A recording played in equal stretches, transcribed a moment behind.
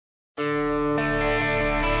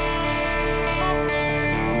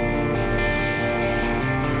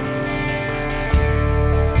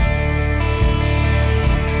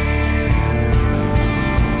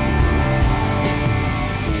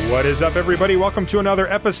What is up, everybody? Welcome to another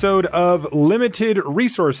episode of Limited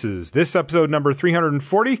Resources. This episode number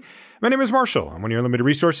 340. My name is Marshall. I'm one of your Limited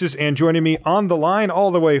Resources, and joining me on the line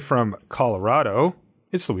all the way from Colorado,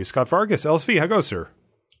 it's Luis Scott-Vargas. LSV, how goes, sir?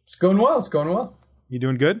 It's going well. It's going well. You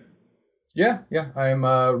doing good? Yeah. I'm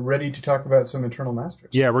ready to talk about some Eternal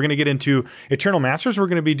Masters. Yeah, we're going to get into Eternal Masters. We're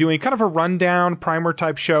going to be doing kind of a rundown primer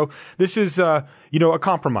type show. This is, a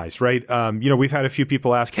compromise, right? We've had a few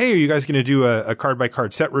people ask, hey, are you guys going to do a card by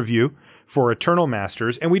card set review for Eternal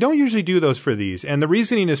Masters? And we don't usually do those for these. And the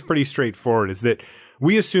reasoning is pretty straightforward, is that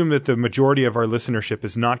we assume that the majority of our listenership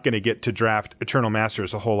is not going to get to draft Eternal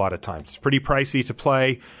Masters a whole lot of times. It's pretty pricey to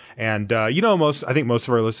play. And, I think most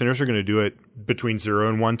of our listeners are going to do it between 0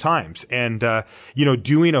 and 1 times. And,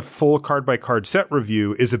 doing a full card by card set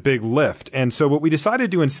review is a big lift. And so what we decided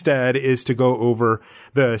to do instead is to go over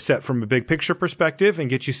the set from a big picture perspective and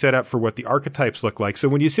get you set up for what the archetypes look like. So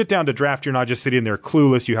when you sit down to draft, you're not just sitting there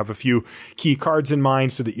clueless. You have a few key cards in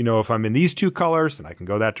mind so that you know if I'm in these 2 colors, then I can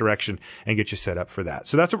go that direction and get you set up for that.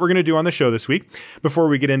 So that's what we're going to do on the show this week. Before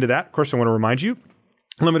we get into that, of course, I want to remind you,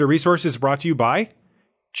 Limited Resources is brought to you by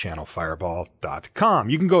channelfireball.com.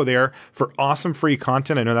 You can go there for awesome free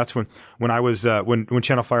content. I know that's when I was, when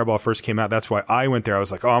Channel Fireball first came out, that's why I went there. I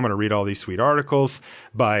was like, oh, I'm going to read all these sweet articles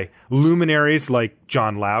by luminaries like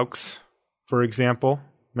John Laux, for example.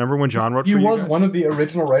 Remember when John wrote for you guys? He was one of the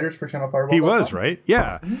original writers for Channel Fireball. He was, right?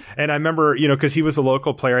 Yeah. Mm-hmm. And I remember, because he was a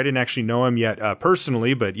local player. I didn't actually know him yet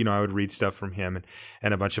personally, but, I would read stuff from him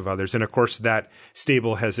and a bunch of others. And, of course, that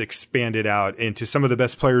stable has expanded out into some of the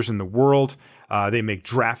best players in the world. They make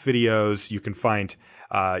draft videos. You can find,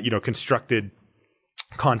 constructed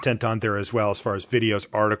content on there as well, as far as videos,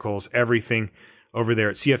 articles, everything over there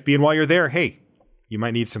at CFB. And while you're there, hey, you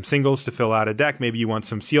might need some singles to fill out a deck. Maybe you want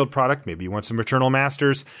some sealed product. Maybe you want some Eternal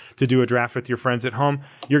Masters to do a draft with your friends at home.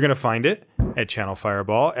 You're going to find it at Channel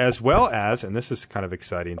Fireball, as well as, and this is kind of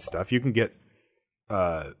exciting stuff, you can get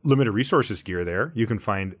Limited Resources gear there. You can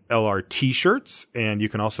find LR t-shirts, and you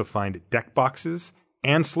can also find deck boxes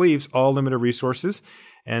and sleeves, all Limited Resources.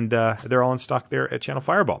 And they're all in stock there at Channel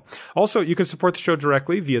Fireball. Also, you can support the show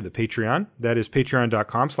directly via the Patreon. That is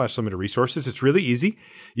patreon.com/limited resources. It's really easy.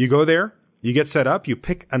 You go there. You get set up, you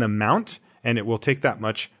pick an amount, and it will take that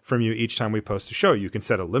much from you each time we post a show. You can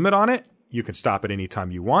set a limit on it. You can stop at any time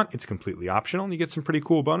you want. It's completely optional, and you get some pretty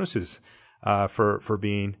cool bonuses for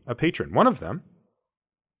being a patron. One of them,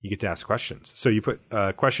 you get to ask questions. So you put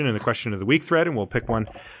a question in the question of the week thread, and we'll pick one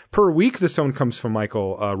per week. This one comes from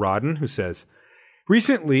Michael Rodden, who says,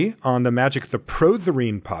 recently on the Magic the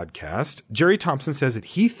Protherine podcast, Jerry Thompson says that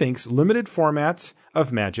he thinks limited formats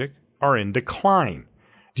of Magic are in decline.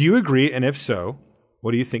 Do you agree? And if so,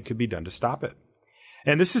 what do you think could be done to stop it?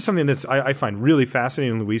 And this is something that's I find really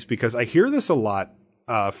fascinating, Luis, because I hear this a lot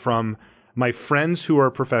from my friends who are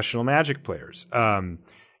professional Magic players. Talking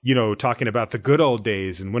about the good old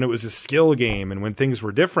days and when it was a skill game and when things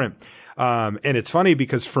were different. And it's funny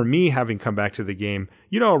because for me, having come back to the game,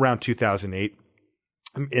 around 2008,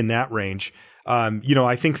 in that range,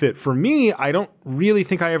 I think that for me, I don't really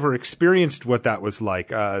think I ever experienced what that was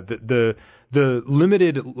like. The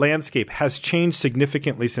limited landscape has changed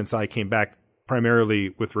significantly since I came back, primarily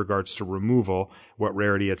with regards to removal, what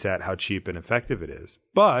rarity it's at, how cheap and effective it is.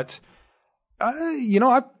 But,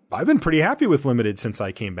 I've been pretty happy with limited since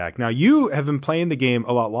I came back. Now, you have been playing the game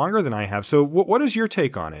a lot longer than I have. So what is your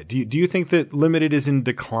take on it? Do you think that limited is in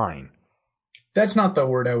decline? That's not the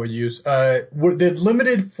word I would use. The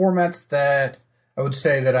limited formats that I would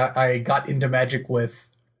say that I got into Magic with,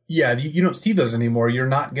 yeah, you don't see those anymore. You're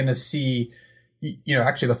not going to see,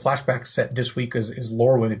 actually the flashback set this week is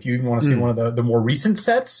Lorwyn. If you even want to see one of the more recent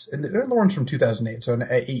sets, and Lorwyn's from 2008, so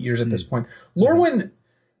 8 years at this point. Lorwyn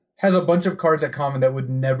has a bunch of cards at common that you'd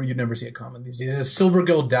never see at common these days. It's a Silver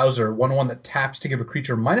Gill Dowser, 1/1 that taps to give a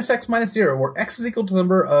creature -X/-0, where X is equal to the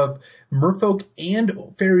number of merfolk and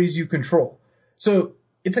fairies you control. So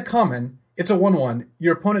it's a common. It's a 1/1.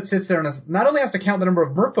 Your opponent sits there and not only has to count the number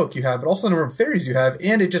of merfolk you have, but also the number of fairies you have,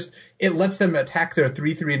 and it lets them attack their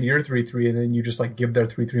 3/3 and your 3/3, and then you just give their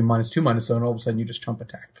 3/3 -2/0, and all of a sudden you just chump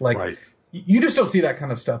attacked. Right. You just don't see that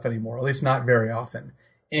kind of stuff anymore, at least not very often.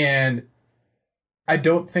 And I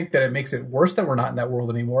don't think that it makes it worse that we're not in that world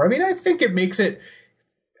anymore. I mean, I think it makes it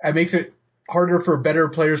harder for better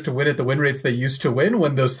players to win at the win rates they used to win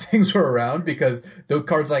when those things were around, because those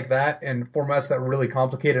cards like that and formats that were really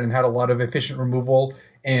complicated and had a lot of efficient removal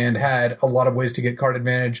and had a lot of ways to get card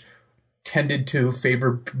advantage tended to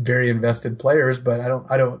favor very invested players. But I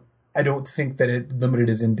don't think that limited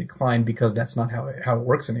is in decline, because that's not how it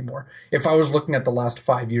works anymore. If I was looking at the last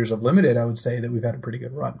 5 years of limited, I would say that we've had a pretty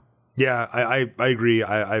good run. Yeah, I agree.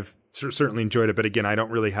 I've certainly enjoyed it. But again, I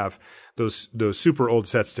don't really have those super old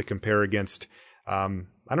sets to compare against.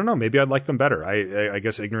 I don't know. Maybe I'd like them better. I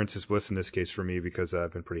guess ignorance is bliss in this case for me because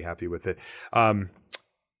I've been pretty happy with it.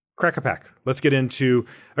 Crack a pack. Let's get into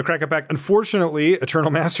a crack a pack. Unfortunately,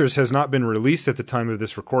 Eternal Masters has not been released at the time of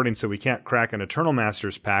this recording, so we can't crack an Eternal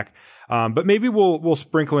Masters pack. But maybe we'll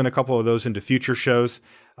sprinkle in a couple of those into future shows,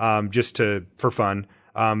 just for fun.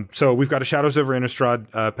 So we've got a Shadows over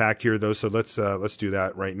Innistrad pack here, though. So let's do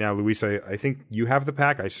that right now. Luis, I think you have the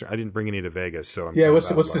pack. I didn't bring any to Vegas, so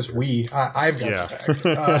what's this we? I've got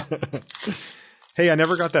the pack. Hey, I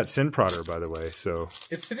never got that Sin Prodder, by the way. So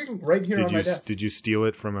it's sitting right here on my desk. Did you steal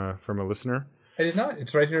it from a listener? I did not.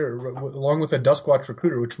 It's right here, along with a Duskwatch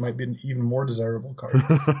Recruiter, which might be an even more desirable card.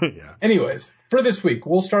 Yeah. Anyways, for this week,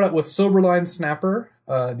 we'll start out with Soberline Snapper,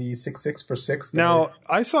 the 6/6 for 6. Now,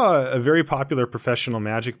 I saw a very popular professional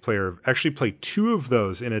Magic player actually play 2 of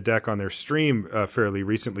those in a deck on their stream fairly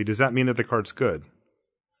recently. Does that mean that the card's good?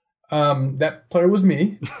 That player was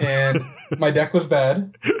me, and my deck was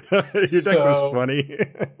bad. Your deck was funny.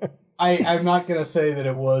 I'm not gonna say that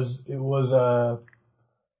it was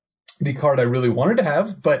the card I really wanted to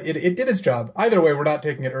have, but it did its job. Either way, we're not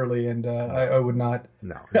taking it early, and I would not.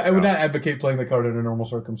 No, I would not advocate playing the card under normal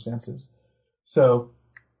circumstances. So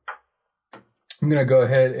I'm gonna go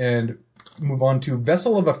ahead and move on to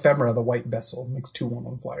Vessel of Ephemera, the white vessel. Makes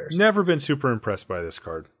 2/1 flyers. Never been super impressed by this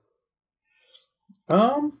card.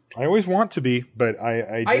 I always want to be, but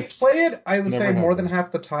I play it, I would say, more than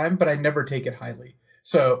half the time, but I never take it highly.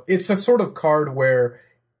 So it's a sort of card where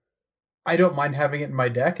I don't mind having it in my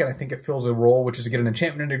deck, and I think it fills a role, which is to get an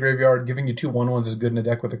enchantment into graveyard. Giving you 2/1/1s is good in a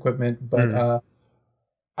deck with equipment, but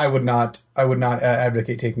I would not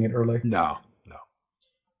advocate taking it early. No.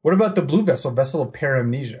 What about the blue vessel, Vessel of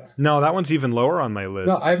Paramnesia? No, that one's even lower on my list.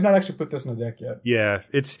 No, I have not actually put this in a deck yet. Yeah,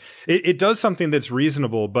 it does something that's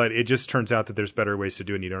reasonable, but it just turns out that there's better ways to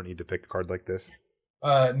do it, and you don't need to pick a card like this.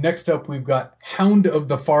 Next up, we've got Hound of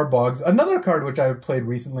the Farbogs, another card which I played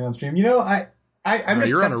recently on stream. You know, I'm just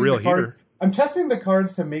you're on a real cards. heater. I'm testing the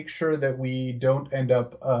cards to make sure that we don't end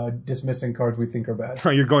up dismissing cards we think are bad.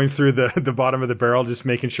 You're going through the bottom of the barrel, just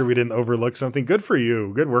making sure we didn't overlook something. Good for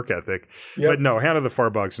you. Good work ethic. Yep. But no, Hand of the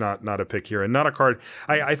Farbog's not a pick here, and not a card.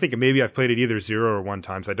 I think maybe I've played it either 0 or 1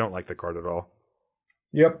 times. I don't like the card at all.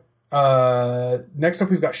 Yep. Next up,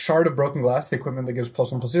 we've got Shard of Broken Glass, the equipment that gives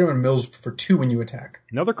 +1/+0 and mills for 2 when you attack.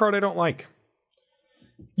 Another card I don't like.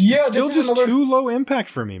 Yeah, still just too low impact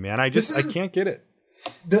for me, man. I can't get it.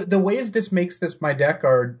 The ways this makes this my deck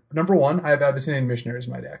are, number 1, I have Abyssinian Missionaries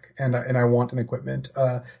in my deck, and I want an equipment.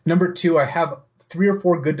 Number 2, I have 3 or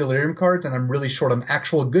 4 good Delirium cards, and I'm really short on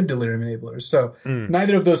actual good Delirium enablers. So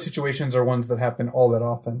neither of those situations are ones that happen all that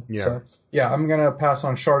often. Yeah. So yeah, I'm gonna pass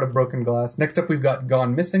on Shard of Broken Glass. Next up, we've got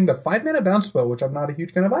Gone Missing, the 5-mana bounce spell, which I'm not a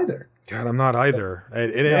huge fan of either. God, I'm not either.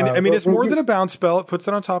 I mean, it's more than a bounce spell. It puts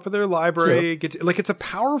it on top of their library. It's a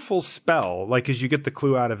powerful spell, because you get the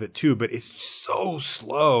clue out of it too, but it's so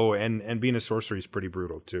slow, and being a sorcery is pretty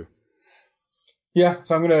brutal too. Yeah,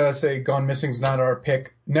 so I'm going to say Gone Missing's not our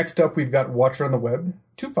pick. Next up, we've got Watcher on the Web.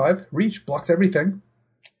 2/5, reach, blocks everything.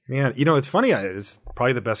 Man, it's funny. It's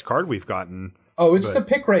probably the best card we've gotten. Oh, it's the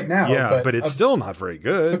pick right now. Yeah, but it's still not very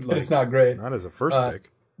good. It's not great. Not as a first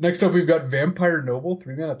pick. Next up, we've got Vampire Noble,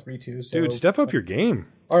 3-mana, 3/2. So, dude, step up your game.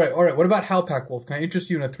 All right. What about Howlpack Wolf? Can I interest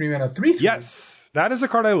you in a 3-mana, 3/3? Yes, that is a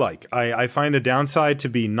card I like. I find the downside to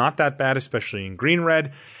be not that bad, especially in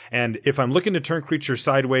green-red. And if I'm looking to turn creatures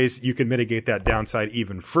sideways, you can mitigate that downside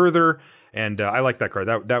even further. And I like that card.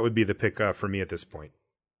 That would be the pick for me at this point.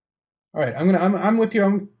 All right, I'm with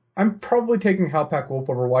you. I'm probably taking Howlpack Wolf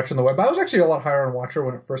over Watcher on the Web. I was actually a lot higher on Watcher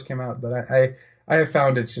when it first came out, but I have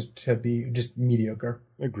found it's just to be just mediocre.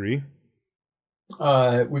 Agree.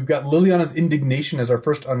 We've got Liliana's Indignation as our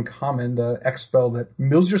first uncommon, the X spell that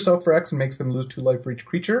mills yourself for X and makes them lose 2 life for each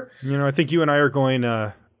creature. I think you and I are going,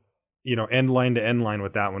 end line to end line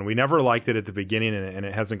with that one. We never liked it at the beginning, and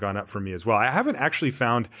it hasn't gone up for me as well. I haven't actually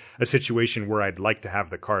found a situation where I'd like to have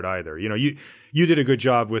the card either. You did a good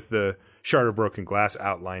job with the Shard of Broken Glass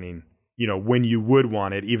outlining, when you would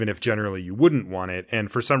want it, even if generally you wouldn't want it.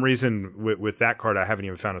 And for some reason, with that card, I haven't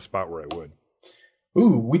even found a spot where I would.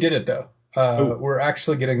 Ooh, we did it though. We're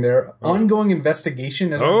actually getting there. Ongoing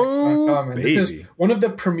Investigation is our next uncommon. Baby. This is one of the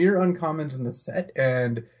premier uncommons in the set,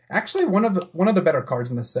 and actually one of the better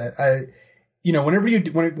cards in the set. Whenever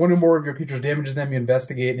when one or more of your creatures damages them, you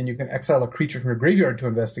investigate, and you can exile a creature from your graveyard to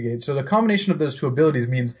investigate. So the combination of those 2 abilities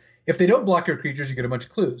means if they don't block your creatures, you get a bunch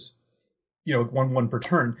of clues. 1 per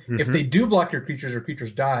turn. Mm-hmm. If they do block your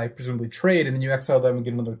creatures die, presumably trade, and then you exile them and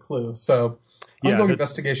get another clue. So Ongoing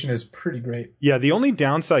Investigation is pretty great. Yeah, the only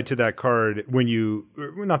downside to that card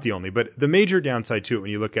not the only, but the major downside to it when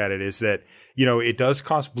you look at it is that, it does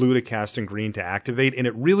cost blue to cast and green to activate, and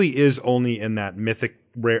it really is only in that mythic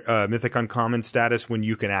uncommon status when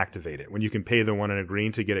you can activate it, when you can pay the 1 and a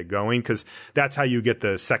green to get it going, because that's how you get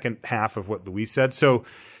the second half of what Luis said. So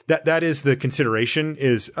that is the consideration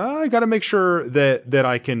is, I got to make sure that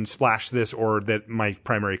I can splash this or that my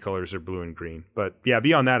primary colors are blue and green. But yeah,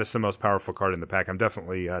 beyond that, it's the most powerful card in the pack. I'm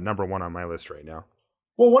definitely number one on my list right now.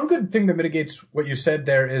 Well, one good thing that mitigates what you said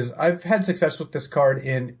there is I've had success with this card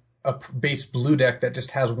in a base blue deck that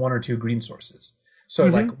just has 1 or 2 green sources. So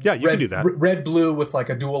you can do that. Red blue with like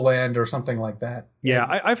a dual land or something like that. Yeah,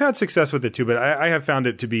 I've had success with it too, but I have found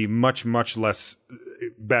it to be much, much less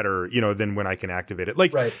better, than when I can activate it.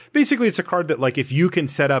 Basically it's a card that if you can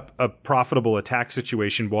set up a profitable attack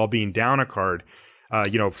situation while being down a card,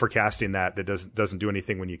 for casting that doesn't do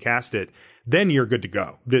anything when you cast it, then you're good to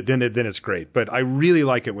go. Then it's great. But I really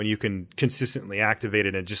like it when you can consistently activate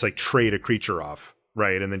it and just trade a creature off.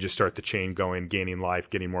 Right, and then just start the chain going, gaining life,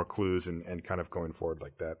 getting more clues, and kind of going forward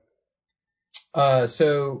like that.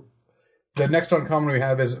 So the next uncommon we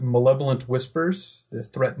have is Malevolent Whispers. This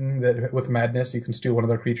threaten that with madness you can steal one of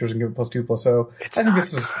their creatures and give it +2/+0.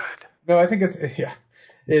 I think it's yeah.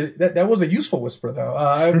 That was a useful whisper though.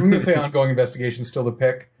 I'm going to say Ongoing Investigation still the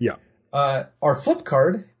pick. Yeah. Our flip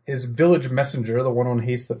card is Village Messenger, the 1/1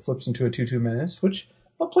 haste that flips into a 2/2 menace, which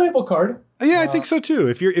a playable card. Yeah, I think so too.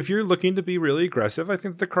 If you're looking to be really aggressive, I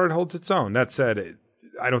think the card holds its own. That said,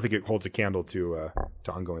 I don't think it holds a candle to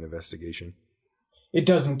Ongoing Investigation. It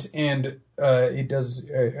doesn't, and it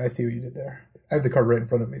does. I see what you did there. I have the card right in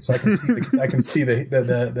front of me, so I can see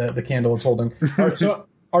the candle it's holding. So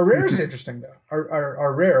our rare is interesting though.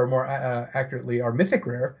 Our rare, or more accurately, our mythic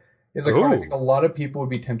rare, is a card I think a lot of people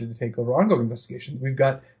would be tempted to take over Ongoing Investigation. We've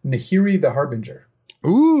got Nahiri the Harbinger.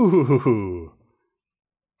 Ooh.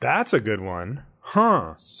 That's a good one.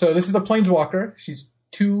 Huh. So this is the Planeswalker. She's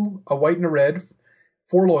 2, a white and a red,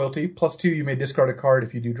 4 loyalty, +2, you may discard a card.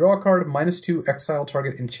 If you do draw a card, -2, exile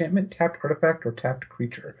target enchantment, tapped artifact, or tapped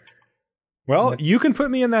creature. Well, you can put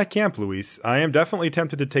me in that camp, Luis. I am definitely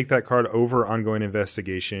tempted to take that card over Ongoing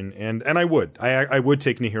Investigation, and I would. I would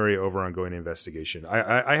take Nahiri over Ongoing Investigation.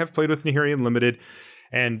 I have played with Nahiri in Limited,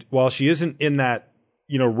 and while she isn't in that,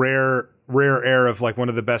 rare air of one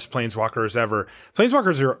of the best Planeswalkers ever.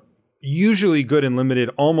 Planeswalkers are usually good in Limited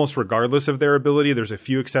almost regardless of their ability. There's a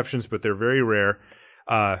few exceptions, but they're very rare.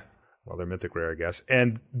 They're mythic rare, I guess.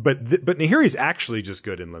 But Nahiri is actually just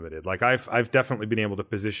good in Limited. I've definitely been able to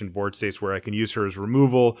position board states where I can use her as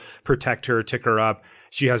removal, protect her, tick her up.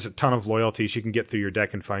 She has a ton of loyalty. She can get through your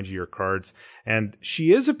deck and find you your cards. And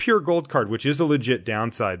she is a pure gold card, which is a legit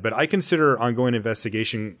downside. But I consider Ongoing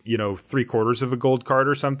Investigation, 3/4 of a gold card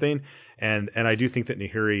or something. And I do think that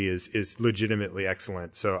Nahiri is legitimately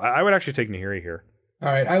excellent. So I would actually take Nahiri here.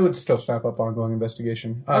 All right, I would still snap up Ongoing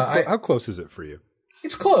Investigation. How close is it for you?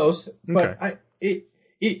 It's close, but okay.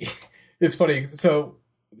 It's funny. So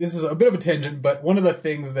this is a bit of a tangent, but one of the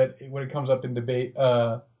things that when it comes up in debate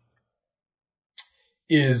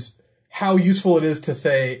is how useful it is to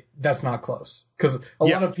say that's not close, because a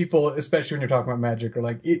lot of people, especially when you're talking about Magic,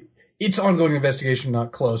 are it's Ongoing Investigation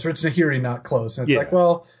not close, or it's Nahiri not close, and it's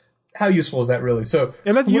well, how useful is that really? So,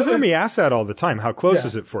 and you hear me ask that all the time. How close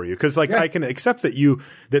is it for you? Because I can accept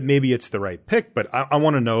that maybe it's the right pick, but I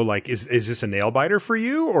want to know is this a nail biter for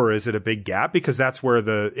you, or is it a big gap? Because that's where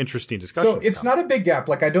the interesting discussion. So it's not a big gap.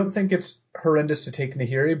 I don't think it's horrendous to take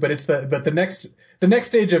Nahiri, but the next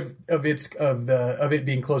stage of it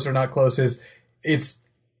being close or not close is it's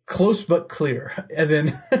close but clear. As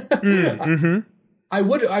in, I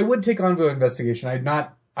would take Ongoing Investigation.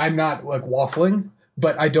 I'm not waffling.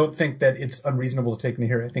 But I don't think that it's unreasonable to take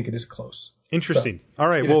Nahiri. I think it is close. Interesting. So, all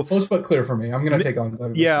right. Well, close but clear for me. I'm going to take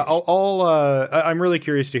on. Yeah, I'm really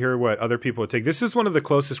curious to hear what other people would take. This is one of the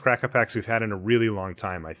closest Crack-A-Packs we've had in a really long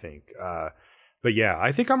time, I think. But yeah,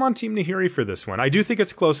 I think I'm on Team Nahiri for this one. I do think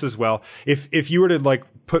it's close as well. If you were to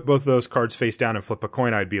put both those cards face down and flip a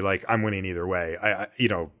coin, I'd be I'm winning either way.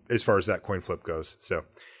 As far as that coin flip goes. So.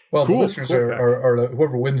 Well, the listeners are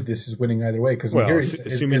whoever wins this is winning either way, because Nahiri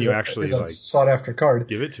is a sought after card.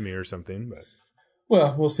 Give it to me or something,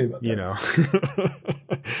 but we'll see about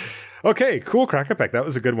that. Okay, cool Crack-A-Pack. That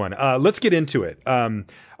was a good one. Let's get into it. I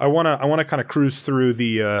want to kind of cruise through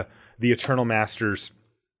the Eternal Masters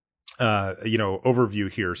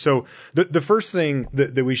overview here. So the first thing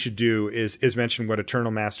that we should do is mention what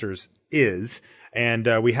Eternal Masters is.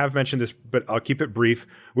 And we have mentioned this, but I'll keep it brief,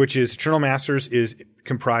 which is Eternal Masters is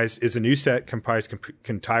a new set comprised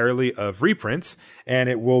entirely of reprints, and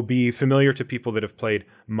it will be familiar to people that have played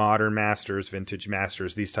Modern Masters, Vintage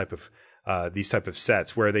Masters, these type of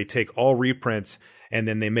sets where they take all reprints and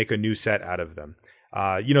then they make a new set out of them.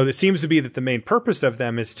 It seems to be that the main purpose of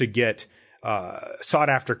them is to get sought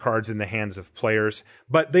after cards in the hands of players,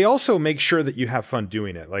 but they also make sure that you have fun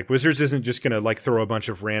doing it. Like Wizards isn't just going to like throw a bunch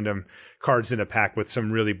of random cards in a pack with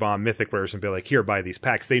some really bomb mythic rares and be like, here, buy these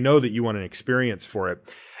packs. They know that you want an experience for it.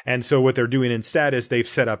 And so what they're doing instead is they've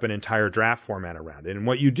set up an entire draft format around it. And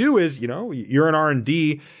what you do is, you're an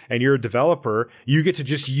R&D and you're a developer. You get to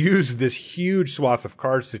just use this huge swath of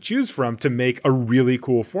cards to choose from to make a really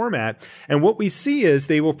cool format. And what we see is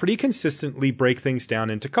they will pretty consistently break things down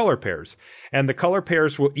into color pairs. And the color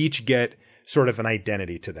pairs will each get sort of an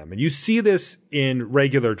identity to them. And you see this in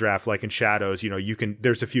regular draft, like in Shadows,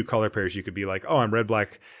 there's a few color pairs you could be like, oh, I'm red,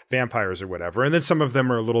 black vampires or whatever. And then some of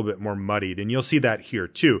them are a little bit more muddied, and you'll see that here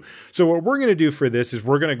too. So what we're going to do for this is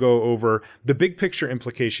we're going to go over the big picture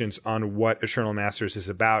implications on what Eternal Masters is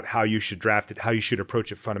about, how you should draft it, how you should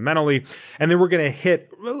approach it fundamentally. And then we're going to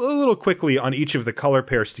hit a little quickly on each of the color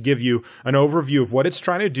pairs to give you an overview of what it's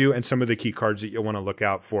trying to do and some of the key cards that you'll want to look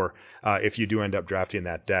out for if you do end up drafting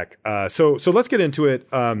that deck. So let's get into it.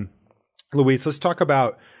 Luis, let's talk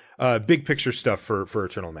about big picture stuff for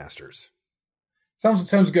Eternal Masters.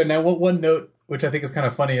 Sounds good. Now, one note, which I think is kind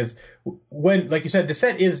of funny, is when, like you said, the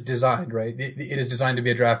set is designed, right? It is designed to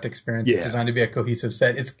be a draft experience. Yeah. It's designed to be a cohesive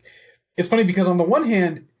set. It's funny because on the one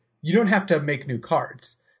hand, you don't have to make new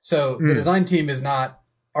cards. So the design team is not,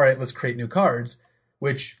 all right, let's create new cards,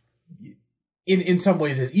 which in some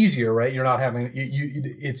ways is easier, right? You're not having,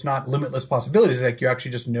 it's not limitless possibilities. Like you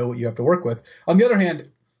actually just know what you have to work with. On the other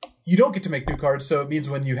hand, you don't get to make new cards. So it means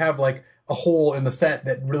when you have like a hole in the set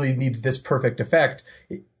that really needs this perfect effect,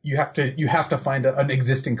 you have to find an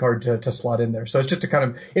existing card to slot in there. So it's just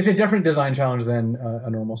it's a different design challenge than a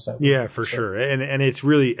normal set. Yeah, for sure. And it's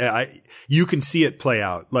really, you can see it play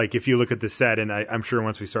out. Like if you look at the set, and I'm sure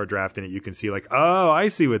once we start drafting it, you can see like, oh, I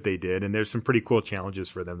see what they did. And there's some pretty cool challenges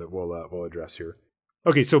for them that we'll address here.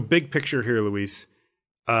 Okay. So big picture here, Luis.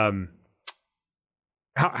 How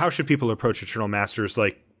should people approach Eternal Masters?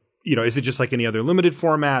 Like, is it just like any other limited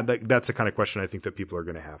format? That's the kind of question I think that people are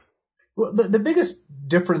going to have. Well, the biggest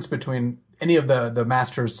difference between any of the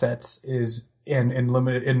Masters sets is in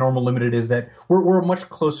normal limited is that we're much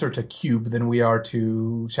closer to Cube than we are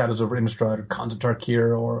to Shadows over Innistrad or Khans of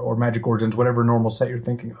Tarkir or Magic Origins, whatever normal set you're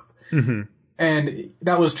thinking of. Mm-hmm. And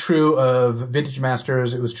that was true of Vintage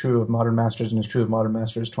Masters. It was true of Modern Masters, and it's true of Modern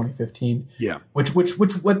Masters 2015. Yeah. Which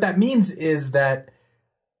what that means is that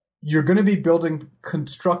you're going to be building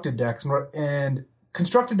constructed decks, and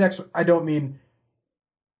constructed decks, I don't mean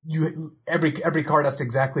every card has to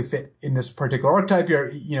exactly fit in this particular archetype.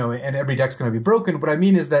 And every deck's going to be broken. What I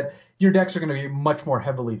mean is that your decks are going to be much more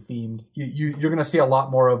heavily themed. You're going to see a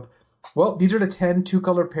lot more of, well, these are the 10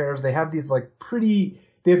 2-color pairs. They have these pretty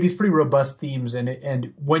robust themes.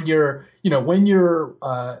 And when you're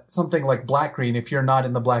something like black-green, if you're not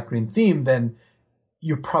in the black-green theme, then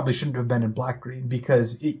you probably shouldn't have been in black-green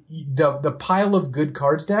because the pile of good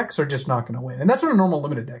cards decks are just not going to win. And that's what a normal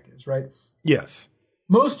limited deck is, right? Yes.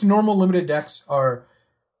 Most normal limited decks are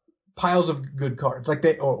piles of good cards, like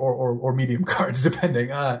or medium cards, depending.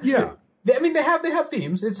 Yeah. They have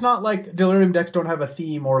themes. It's not like Delirium decks don't have a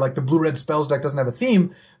theme, or like the blue-red spells deck doesn't have a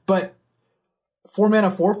theme, but 4-mana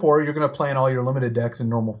 4/4, you're going to play in all your limited decks in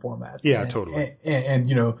normal formats. Yeah, totally. And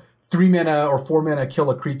 3-mana or 4-mana kill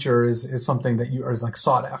a creature is something that is like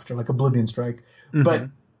sought after, like Oblivion Strike. Mm-hmm. But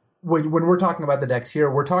when we're talking about the decks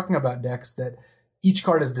here, we're talking about decks that each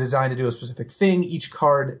card is designed to do a specific thing. Each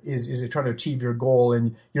card is trying to achieve your goal,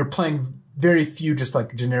 and you're playing very few just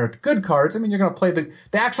like generic good cards. I mean, you're going to play the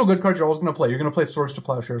actual good cards you're always going to play. You're going to play Swords to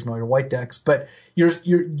Plowshares and all your white decks, but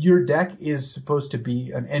your deck is supposed to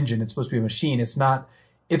be an engine. It's supposed to be a machine. It's not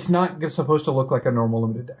supposed to look like a normal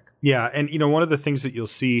limited deck. Yeah, and one of the things that you'll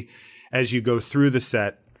see as you go through the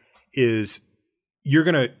set is you're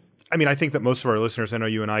going to, I think that most of our listeners, I know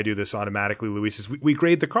you and I do this automatically, Luis, is we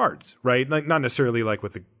grade the cards, right? Like not necessarily like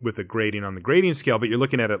with the grading on the grading scale, but you're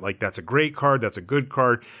looking at it like that's a great card, that's a good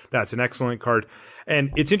card, that's an excellent card.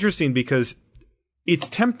 And it's interesting because it's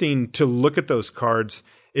tempting to look at those cards,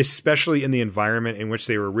 especially in the environment in which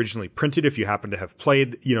they were originally printed. If you happen to have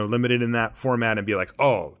played, limited in that format, and be like,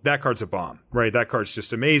 oh, that card's a bomb, right? That card's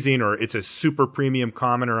just amazing, or it's a super premium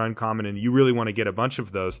common or uncommon, and you really want to get a bunch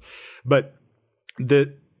of those. But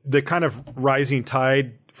the kind of rising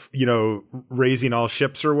tide raising all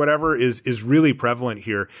ships or whatever is really prevalent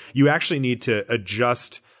here. You actually need to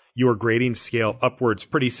adjust your grading scale upwards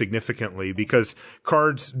pretty significantly, because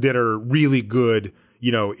cards that are really good,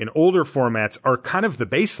 in older formats are kind of the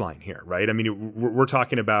baseline here, right? I mean, we're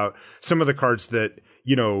talking about some of the cards that,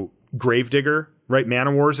 Gravedigger, right?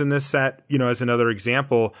 Mana Wars in this set, as another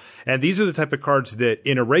example. And these are the type of cards that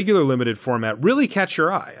in a regular limited format really catch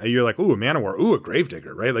your eye. You're like, ooh, a Mana War, ooh, a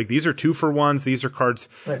Gravedigger, right? Like these are 2-for-1s. These are cards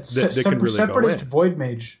that can really go in. Separatist Void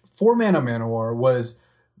Mage, 4-mana Mana War was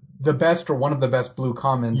the best or one of the best blue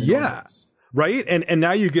commons. Yeah. Right. And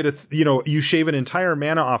now you get you shave an entire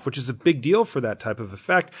mana off, which is a big deal for that type of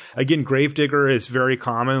effect. Again, Gravedigger is very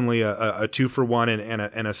commonly a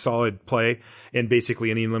 2-for-1 and a solid play in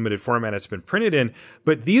basically any limited format it's been printed in.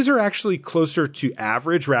 But these are actually closer to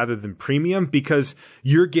average rather than premium, because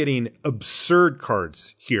you're getting absurd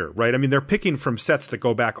cards here, right? I mean, they're picking from sets that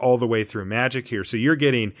go back all the way through Magic here. So you're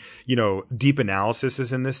getting, Deep Analysis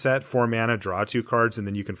is in this set, 4 mana, draw 2 cards, and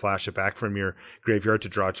then you can flash it back from your graveyard to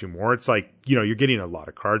draw 2 more. It's like, you're getting a lot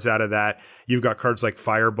of cards out of that. You've got cards like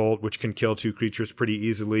Firebolt, which can kill 2 creatures pretty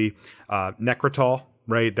easily. Necrotol,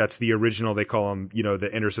 right? That's the original. They call them, that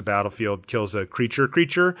enters the battlefield, kills a creature.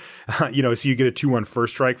 So you get a 2/1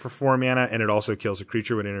 first strike for 4 mana, and it also kills a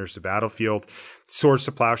creature when it enters the battlefield. Swords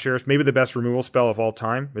to Plowshares, maybe the best removal spell of all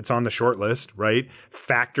time. It's on the short list, right?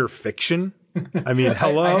 Factor Fiction. I mean,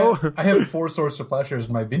 hello. I have 4 Swords to Plowshares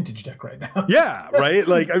in my vintage deck right now. Yeah, right.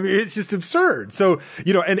 Like, I mean, it's just absurd. So,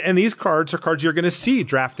 and these cards are cards you're going to see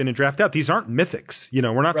draft in and draft out. These aren't mythics.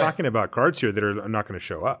 We're not talking about cards here that are not going to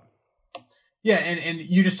show up. Yeah, and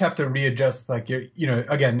you just have to readjust, like,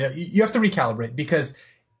 again, you have to recalibrate, because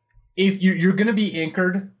if you're going to be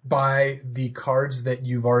anchored by the cards that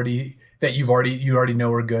you already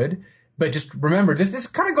know are good. But just remember, this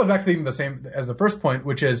kind of goes back to even the same as the first point,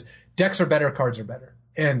 which is decks are better, cards are better.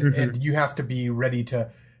 And you have to be ready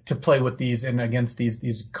to play with these and against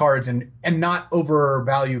these cards and not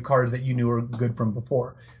overvalue cards that you knew were good from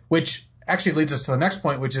before. Which actually leads us to the next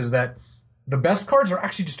point, which is that the best cards are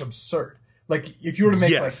actually just absurd. Like, if you were to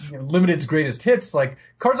make Limited's greatest hits, like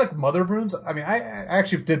cards like Mother of Runes. I mean, I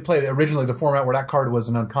actually did play originally the format where that card was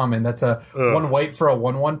an uncommon. That's a 1 white for a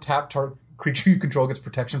 1/1 tap creature you control gets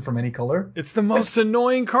protection from any color. It's the most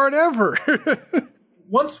annoying card ever.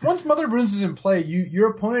 Once Mother of Runes is in play, your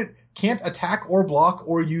opponent can't attack or block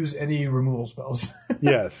or use any removal spells.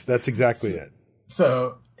 Yes, that's exactly it.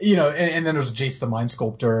 So, and then there's Jace the Mind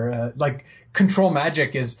Sculptor. Like, Control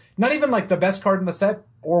Magic is not even like the best card in the set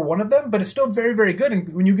or one of them, but it's still very, very good.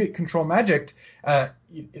 And when you get Control Magic,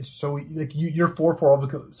 it's so like your 4/4 all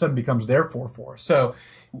of a sudden becomes their 4/4. So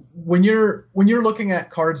when you're looking at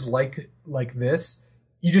cards like this,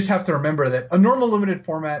 you just have to remember that a normal limited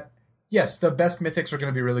format, yes, the best mythics are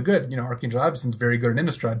going to be really good. Archangel Avacyn's very good in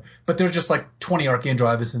Innistrad, but there's just like 20 Archangel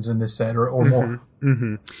Avacyn's in this set or more.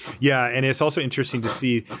 Mm-hmm. Yeah, and it's also interesting to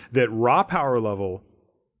see that raw power level,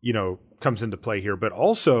 comes into play here, but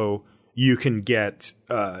also you can get,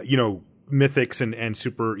 mythics and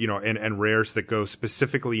super, and rares that go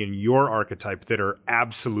specifically in your archetype that are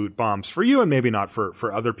absolute bombs for you and maybe not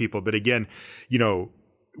for other people. But again,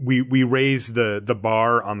 we raise the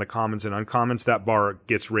bar on the commons and uncommons. That bar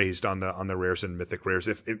gets raised on the rares and mythic rares,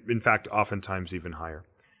 if in fact, oftentimes even higher.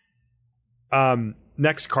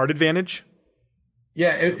 Next, card advantage.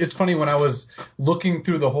 Yeah, it's funny, when I was looking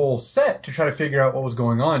through the whole set to try to figure out what was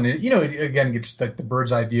going on, again, get just like the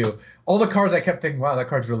bird's eye view. All the cards I kept thinking, wow, that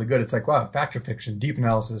card's really good. It's like, wow, Factor Fiction, Deep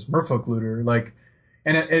Analysis, Merfolk Looter, like,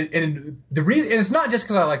 and the reason, and it's not just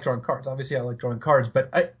because I like drawing cards. Obviously, I like drawing cards, but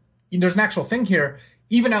there's an actual thing here.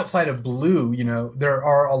 Even outside of blue, there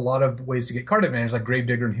are a lot of ways to get card advantage, like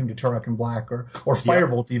Gravedigger and Hymn to Turok in black, or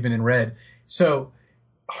Firebolt even in red. So,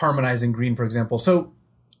 Harmonizing green, for example. So,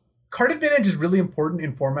 card advantage is really important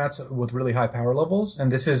in formats with really high power levels, and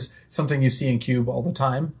this is something you see in Cube all the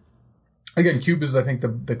time. Again, Cube is, I think,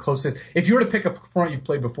 the closest. If you were to pick a format you've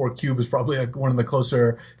played before, Cube is probably like one of the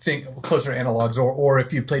closer analogs, or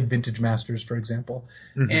if you played Vintage Masters, for example.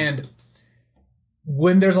 Mm-hmm. And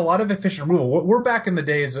when there's a lot of efficient removal, we're back in the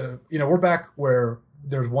days of, we're back where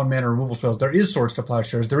there's 1 mana removal spells. There is Swords to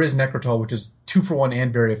Plowshares. There is Necrotol, which is 2-for-1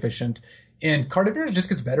 and very efficient. And card advantage just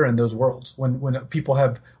gets better in those worlds when people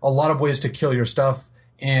have a lot of ways to kill your stuff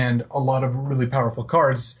and a lot of really powerful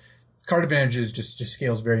cards. Card advantage just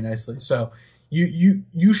scales very nicely. So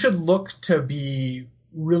you should look to be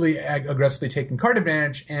really aggressively taking card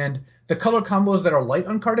advantage, and the color combos that are light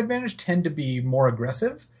on card advantage tend to be more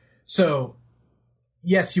aggressive. So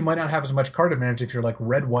yes, you might not have as much card advantage if you're like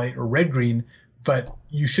red white or red green, but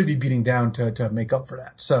you should be beating down to make up for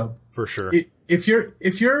that. So for sure, if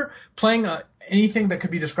you're playing anything that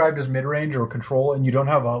could be described as mid-range or control, and you don't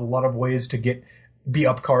have a lot of ways to be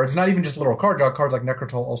up cards, not even just literal card draw, cards like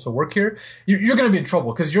Necrotol also work here, you're going to be in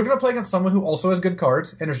trouble because you're going to play against someone who also has good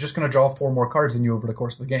cards and is just going to draw 4 more cards than you over the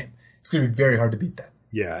course of the game. It's going to be very hard to beat that.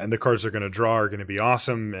 Yeah, and the cards they're going to draw are going to be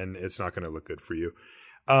awesome, and it's not going to look good for you.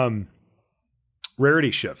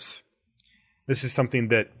 Rarity shifts. This is something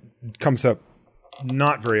that comes up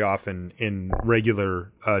not very often in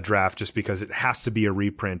regular draft just because it has to be a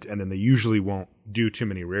reprint, and then they usually won't do too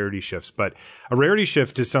many rarity shifts. But a rarity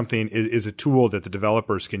shift is is a tool that the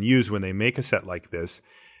developers can use when they make a set like this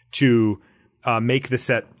to make the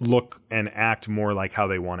set look and act more like how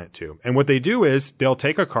they want it to. And what they do is they'll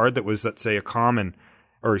take a card that was, let's say, an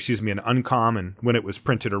uncommon when it was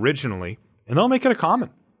printed originally, and they'll make it a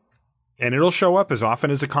common. And it'll show up as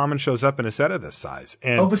often as a common shows up in a set of this size.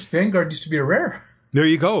 And Elvish Vanguard used to be a rare. There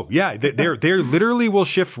you go. Yeah, they literally will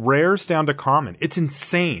shift rares down to common. It's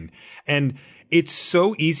insane. And it's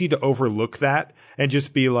so easy to overlook that and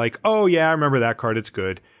just be like, oh, yeah, I remember that card. It's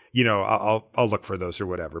good. You know, I'll look for those or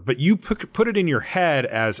whatever. But you put it in your head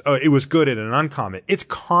as, oh, it was good at an uncommon. It's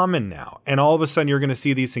common now. And all of a sudden you're going to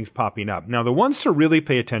see these things popping up. Now, the ones to really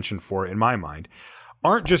pay attention for, in my mind,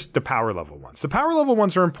 aren't just the power level ones. The power level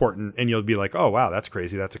ones are important, and you'll be like, oh, wow, that's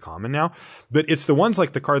crazy. That's a common now. But it's the ones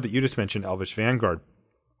like the card that you just mentioned, Elvish Vanguard.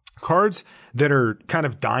 Cards that are kind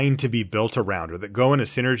of dying to be built around or that go in a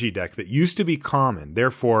synergy deck that used to be common.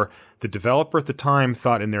 Therefore, the developer at the time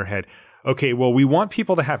thought in their head, okay, well, we want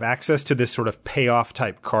people to have access to this sort of payoff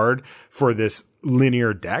type card for this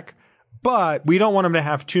linear deck, but we don't want them to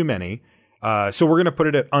have too many. So we're going to put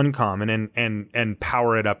it at uncommon and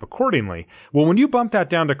power it up accordingly. Well, when you bump that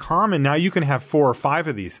down to common, now you can have 4 or 5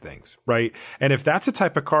 of these things, right? And if that's a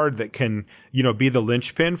type of card that can, be the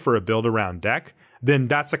linchpin for a build around deck, then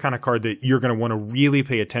that's the kind of card that you're going to want to really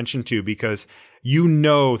pay attention to because you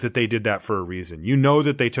know that they did that for a reason. You know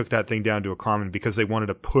that they took that thing down to a common because they wanted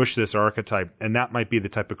to push this archetype. And that might be the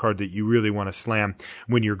type of card that you really want to slam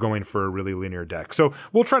when you're going for a really linear deck. So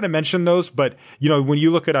we'll try to mention those. But, when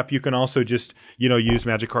you look it up, you can also just, use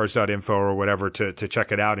magiccards.info or whatever to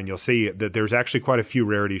check it out. And you'll see that there's actually quite a few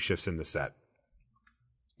rarity shifts in the set.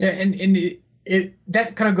 Yeah. And it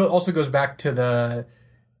that kind of also goes back to the,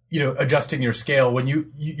 adjusting your scale when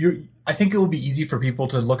I think it will be easy for people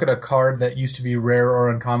to look at a card that used to be rare or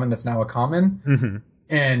uncommon that's now a common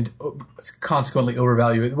and consequently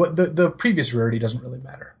overvalue it. What the previous rarity doesn't really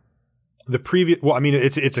matter.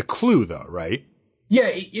 It's a clue though, right? Yeah,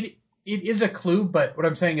 it is a clue, but what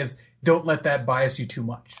I'm saying is don't let that bias you too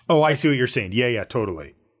much. Oh, I see what you're saying. Yeah,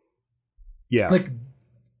 totally. Yeah. Like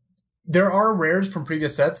there are rares from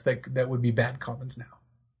previous sets that would be bad commons now.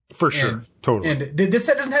 For sure. Totally. And this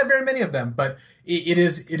set doesn't have very many of them, but it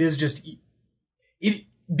is just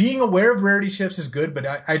being aware of rarity shifts is good, but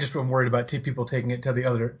I just am worried about people taking it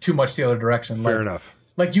too much the other direction. Fair enough.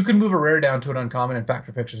 Like you can move a rare down to an uncommon and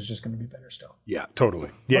Factor Fiction is just going to be better still. Yeah, totally.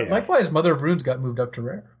 Yeah. Likewise, Mother of Runes got moved up to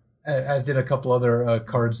rare, as did a couple other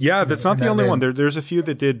cards. Yeah, that's not the only one. There's a few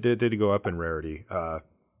that did go up in rarity.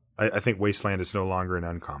 I think Wasteland is no longer an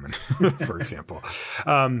uncommon, for example.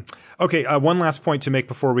 Okay, one last point to make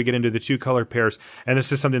before we get into the 2 color pairs, and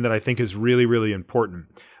this is something that I think is really, really important,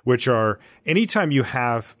 which are anytime you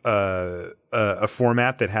have a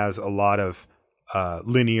format that has a lot of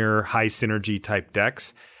linear, high synergy type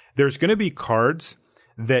decks, there's going to be cards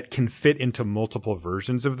that can fit into multiple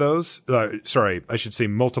versions of those. I should say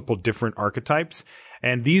multiple different archetypes.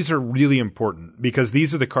 And these are really important because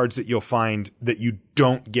these are the cards that you'll find that you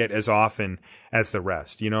don't get as often as the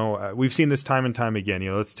rest. We've seen this time and time again.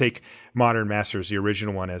 Let's take Modern Masters, the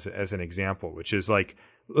original one, as an example, which is like,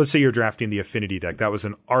 let's say you're drafting the Affinity deck. That was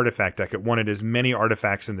an artifact deck. It wanted as many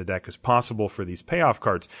artifacts in the deck as possible for these payoff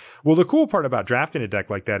cards. Well, the cool part about drafting a deck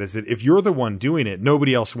like that is that if you're the one doing it,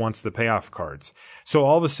 nobody else wants the payoff cards. So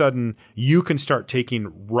all of a sudden, you can start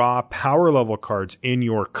taking raw power level cards in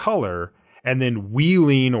your color and then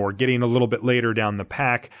wheeling or getting a little bit later down the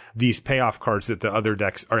pack these payoff cards that the other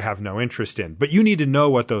decks have no interest in. But you need to know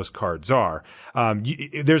what those cards are.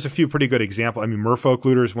 There's a few pretty good examples. Merfolk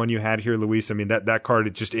Looter is one you had here, Luis. That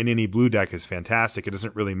card just in any blue deck is fantastic. It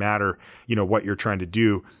doesn't really matter, what you're trying to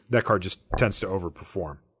do. That card just tends to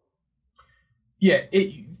overperform. Yeah,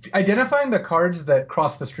 identifying the cards that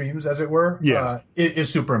cross the streams, as it were,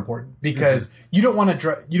 is super important because you don't want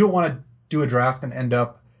to do a draft and end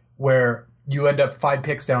up where you end up 5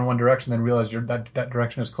 picks down one direction, then realize that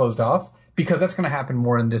direction is closed off, because that's going to happen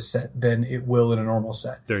more in this set than it will in a normal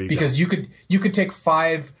set. There you because go. you could take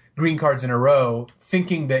 5 green cards in a row,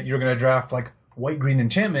 thinking that you're going to draft like white green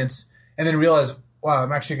enchantments, and then realize, wow,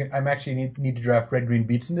 I'm actually need to draft red green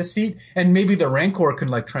beats in this seat, and maybe the Rancor can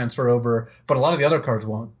like transfer over, but a lot of the other cards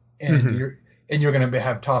won't, and you're going to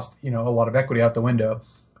have tossed a lot of equity out the window.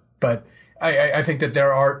 But I think that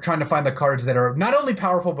there are trying to find the cards that are not only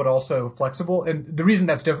powerful but also flexible, and the reason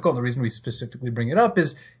that's difficult, and the reason we specifically bring it up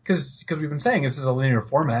is because we've been saying this is a linear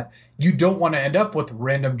format. You don't want to end up with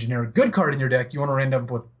random generic good card in your deck. You want to end up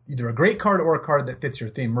with either a great card or a card that fits your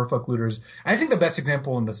theme. Merfolk Looters, I think the best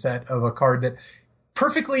example in the set of a card that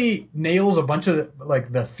perfectly nails a bunch of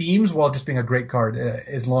like the themes while just being a great card,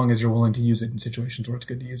 as long as you're willing to use it in situations where it's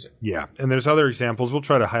good to use it. Yeah, and there's other examples. We'll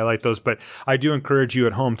try to highlight those, but I do encourage you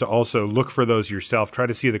at home to also look for those yourself. Try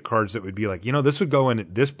to see the cards that would be like, this would go in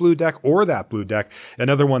this blue deck or that blue deck.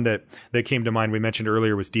 Another one that came to mind we mentioned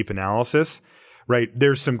earlier was Deep Analysis. Right.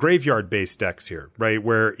 There's some graveyard based decks here, right?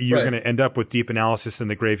 Where you're going to end up with Deep Analysis in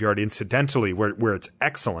the graveyard incidentally, where it's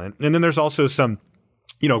excellent. And then there's also some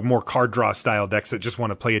more card draw style decks that just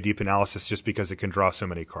want to play a Deep Analysis just because it can draw so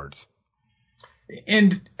many cards.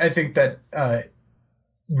 And I think that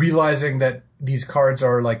realizing that these cards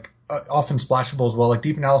are like often splashable as well, like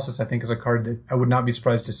Deep Analysis, I think is a card that I would not be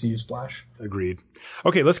surprised to see you splash. Agreed.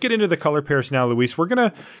 Okay, let's get into the color pairs now, Luis. We're going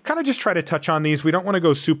to kind of just try to touch on these. We don't want to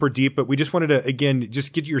go super deep, but we just wanted to, again,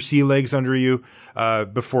 just get your sea legs under you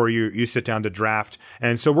before you sit down to draft.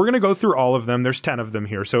 And so we're going to go through all of them. There's 10 of them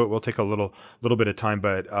here, so it will take a little bit of time.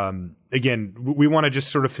 But again, we want to just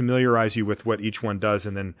sort of familiarize you with what each one does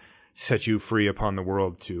and then set you free upon the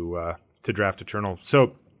world to draft Eternal.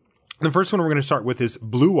 So the first one we're going to start with is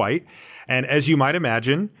blue-white. And as you might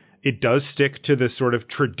imagine, it does stick to the sort of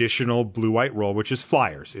traditional blue-white role, which is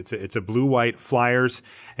flyers. It's a blue-white flyers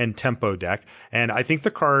and tempo deck. And I think the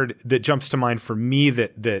card that jumps to mind for me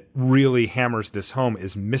that really hammers this home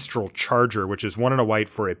is Mistral Charger, which is 1 and a white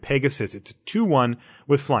for a Pegasus. It's a 2/1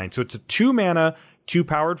 with flying. So it's a 2-mana,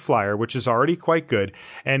 2-powered flyer, which is already quite good.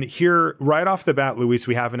 And here, right off the bat, Luis,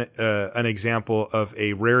 we have an example of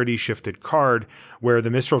a rarity shifted card where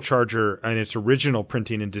the Mistral Charger in its original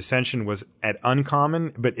printing in Dissension was at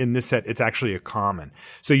uncommon, but in this set, it's actually a common.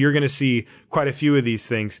 So you're going to see quite a few of these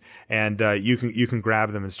things, and you can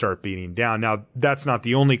grab them and start beating down. Now, that's not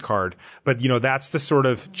the only card, but that's the sort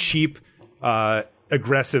of cheap,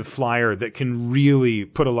 aggressive flyer that can really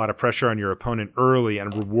put a lot of pressure on your opponent early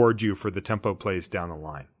and reward you for the tempo plays down the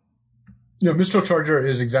line. Mistral Charger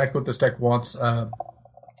is exactly what this deck wants.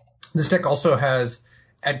 This deck also has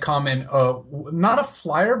at common, not a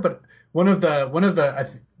flyer, but one of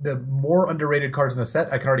the more underrated cards in the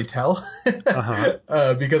set. I can already tell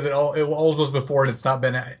because it always was before, and it's not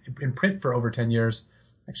been in print for over 10 years,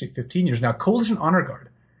 actually 15 years now. Coalition Honor Guard.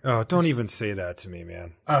 Oh, don't even say that to me,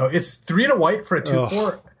 man. Oh, it's 3 and a white for a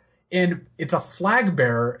 2/4, and it's a flag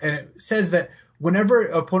bearer, and it says that whenever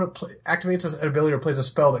an opponent activates an ability or plays a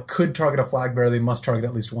spell that could target a flag bearer, they must target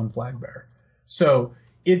at least one flag bearer. So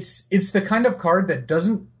it's the kind of card that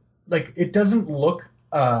doesn't look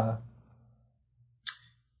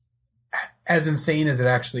as insane as it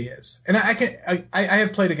actually is. And I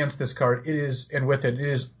have played against this card. It is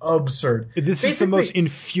absurd. This is the most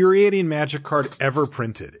infuriating Magic card ever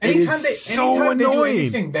printed. Anytime they do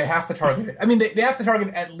anything, they have to target it. I mean, they have to target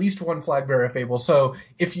at least one flag bearer if able. So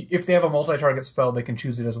if they have a multi-target spell, they can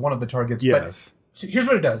choose it as one of the targets. Yes. But so here's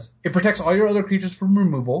what it does. It protects all your other creatures from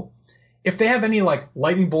removal. If they have any like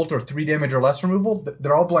lightning bolt or 3 damage or less removal,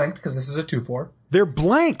 they're all blanked because this is a 2/4. They're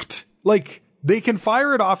blanked. Like, they can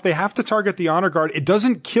fire it off. They have to target the honor guard. It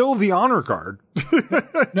doesn't kill the honor guard.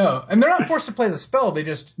 No, and they're not forced to play the spell. They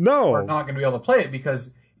just are not going to be able to play it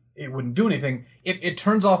because it wouldn't do anything. It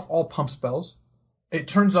turns off all pump spells. It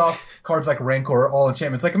turns off cards like Rancor, all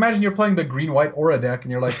enchantments. Like, imagine you're playing the green-white Aura deck,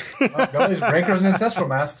 and you're like, oh, I've got these Rancors and Ancestral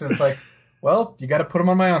Masks, and it's like, well, you got to put them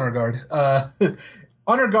on my honor guard.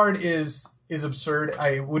 Honor guard is absurd.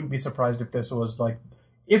 I wouldn't be surprised if this was like,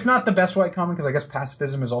 if not the best white common, because I guess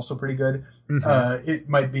pacifism is also pretty good. Mm-hmm. It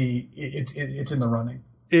might be. It's in the running.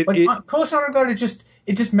 Coalition Honor Guard, it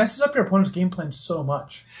just messes up your opponent's game plan so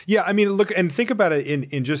much. Yeah, I mean, look and think about it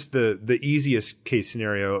in just the easiest case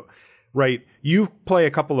scenario, right? You play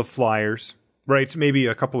a couple of flyers, right? It's maybe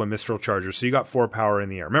a couple of Mistral Chargers, so you got 4 power in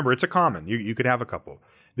the air. Remember, it's a common. You could have a couple.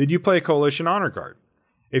 Then you play a Coalition Honor Guard.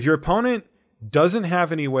 If your opponent doesn't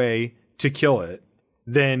have any way to kill it,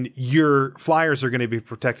 then your flyers are going to be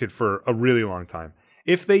protected for a really long time.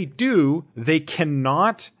 If they do, they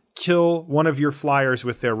cannot kill one of your flyers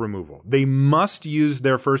with their removal. They must use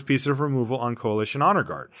their first piece of removal on Coalition Honor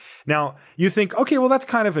Guard. Now, you think, okay, well, that's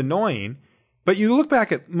kind of annoying, but you look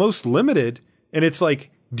back at most limited, and it's like,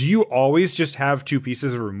 do you always just have 2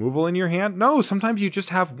 pieces of removal in your hand? No, sometimes you just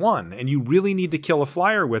have 1, and you really need to kill a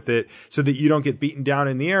flyer with it so that you don't get beaten down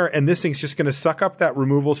in the air, and this thing's just going to suck up that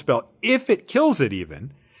removal spell if it kills it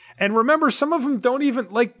even. And remember, some of them don't even,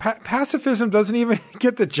 like, pacifism doesn't even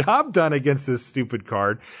get the job done against this stupid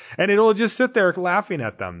card, and it'll just sit there laughing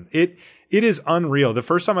at them. It is unreal. The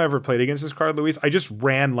first time I ever played against this card, Luis, I just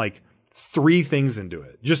ran, like, 3 things into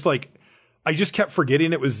it. Just, like, I just kept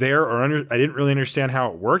forgetting it was there, or I didn't really understand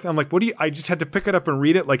how it worked. I'm like, I just had to pick it up and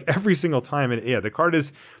read it, like, every single time, and yeah, the card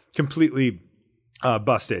is completely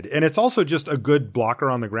busted. And it's also just a good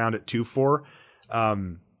blocker on the ground at 2/4.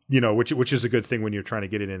 Which is a good thing when you're trying to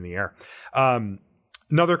get it in the air.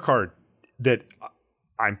 Another card that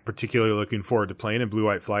I'm particularly looking forward to playing in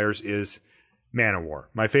Blue-White Flyers is Man of War.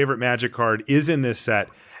 My favorite Magic card is in this set.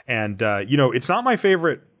 And, it's not my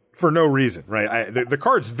favorite for no reason, right? The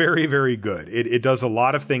card's very, very good. It does a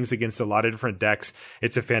lot of things against a lot of different decks.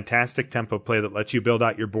 It's a fantastic tempo play that lets you build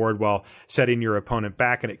out your board while setting your opponent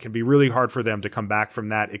back, and it can be really hard for them to come back from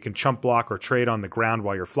that. It can chump block or trade on the ground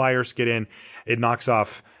while your flyers get in. It knocks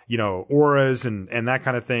off, auras and that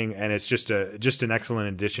kind of thing, and it's just an excellent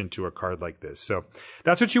addition to a card like this. So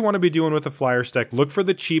that's what you want to be doing with a Flyers deck. Look for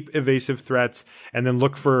the cheap evasive threats, and then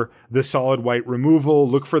look for the solid white removal.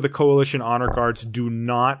 Look for the Coalition Honor Guards. Do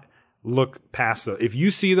not look past those. If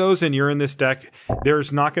you see those and you're in this deck,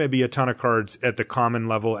 there's not going to be a ton of cards at the common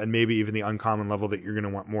level and maybe even the uncommon level that you're going to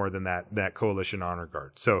want more than that Coalition Honor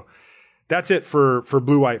Guard. So that's it for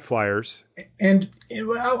Blue-White Flyers. And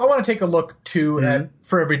I want to take a look too at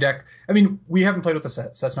for every deck. I mean, we haven't played with the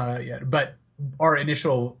set, so that's not out yet. But our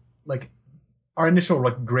initial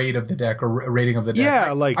grade of the deck or rating of the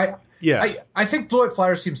deck. Yeah, I think Blue-White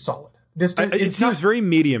Flyers seems solid. It seems very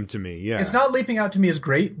medium to me. Yeah, it's not leaping out to me as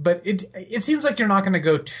great, but it seems like you're not going to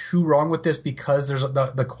go too wrong with this because there's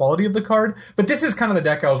the quality of the card. But this is kind of the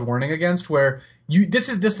deck I was warning against, where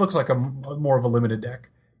this looks like a more of a limited deck.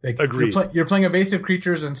 Like, agreed. You're playing evasive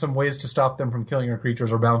creatures and some ways to stop them from killing your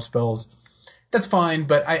creatures or bounce spells. That's fine,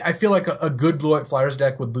 but I feel like a good Blue-White Flyers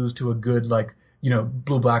deck would lose to a good,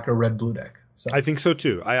 blue-black or red-blue deck. So. I think so,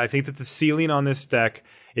 too. I think that the ceiling on this deck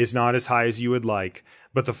is not as high as you would like,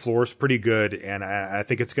 but the floor is pretty good, and I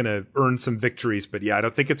think it's going to earn some victories. But, yeah, I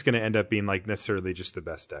don't think it's going to end up being, necessarily just the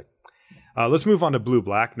best deck. Let's move on to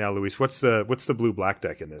blue-black now, Luis. What's the blue-black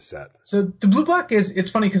deck in this set? So the blue-black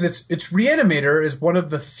it's funny because it's Reanimator is one of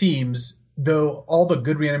the themes, though all the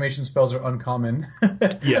good reanimation spells are uncommon.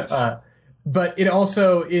 Yes. But it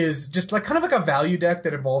also is just kind of like a value deck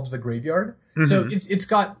that involves the graveyard. Mm-hmm. So it's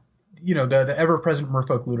got, the ever-present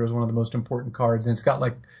Merfolk Looter is one of the most important cards. And it's got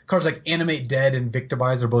cards like Animate Dead and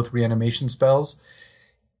Victimize are both reanimation spells.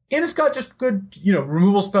 And it's got just good,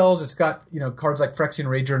 removal spells. It's got, cards like Phyrexian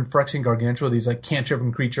Rager and Phyrexian Gargantua, these cantrip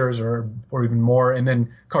creatures or even more. And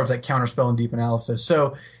then cards like Counterspell and Deep Analysis.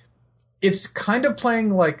 So it's kind of playing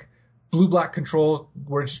like blue-black control,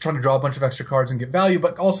 where it's just trying to draw a bunch of extra cards and get value,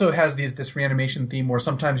 but also has this reanimation theme where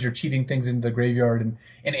sometimes you're cheating things into the graveyard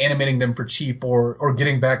and animating them for cheap or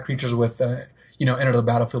getting back creatures with, enter the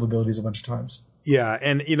battlefield abilities a bunch of times. Yeah.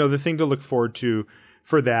 And, the thing to look forward to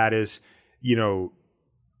for that is,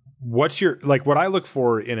 what's your what I look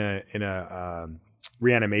for in a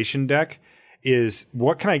reanimation deck is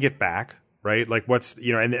what can I get back, right? What's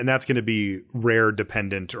and that's going to be rare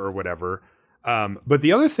dependent or whatever. But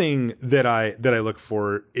the other thing that I look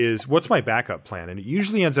for is what's my backup plan, and it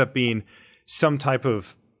usually ends up being some type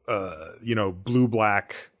of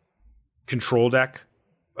blue-black control deck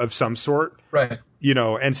of some sort, right?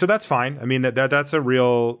 And so that's fine. I mean, that's a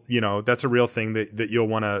real, that's a real thing that you'll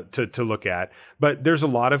want to look at. But there's a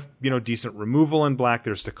lot of, decent removal in black.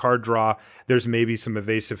 There's the card draw. There's maybe some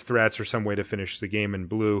evasive threats or some way to finish the game in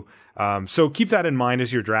blue. So keep that in mind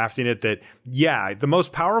as you're drafting it, that, yeah, the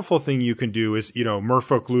most powerful thing you can do is,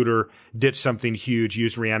 Merfolk Looter, ditch something huge,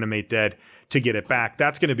 use Reanimate Dead to get it back.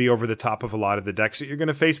 That's going to be over the top of a lot of the decks that you're going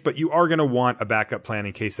to face, but you are going to want a backup plan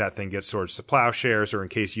in case that thing gets Swords to Plowshares or in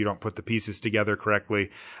case you don't put the pieces together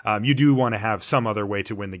correctly. You do want to have some other way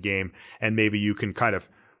to win the game, and maybe you can kind of,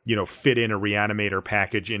 fit in a Reanimator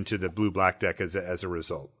package into the blue-black deck as a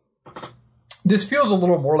result. This feels a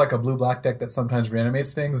little more like a blue-black deck that sometimes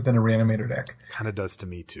reanimates things than a Reanimator deck. Kind of does to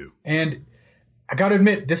me, too. And I got to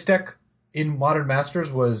admit, this deck in Modern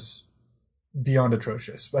Masters was beyond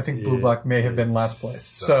atrocious. I think blue-black may have been last place.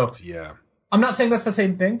 Sucked, so yeah. I'm not saying that's the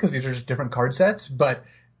same thing because these are just different card sets, but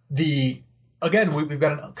we've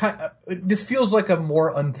got this feels like a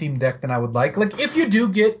more unthemed deck than I would like. If you do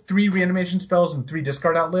get 3 reanimation spells and 3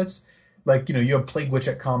 discard outlets, you have Plague Witch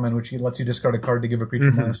at common, which lets you discard a card to give a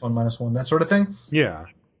creature -1/-1, that sort of thing. Yeah.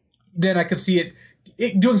 Then I could see it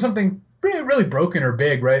doing something really broken or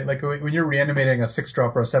big, right? Like when you're reanimating a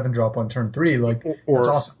 6-drop or a 7-drop on turn 3, like that's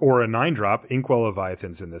awesome. Or a 9-drop. Inkwell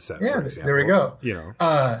Leviathan's in this set, yeah, for example. There we go. You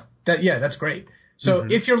know, that's great. So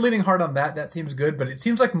if you're leaning hard on that, that seems good. But it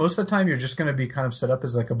seems like most of the time you're just going to be kind of set up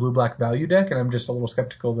as like a blue-black value deck, and I'm just a little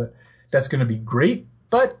skeptical that that's going to be great.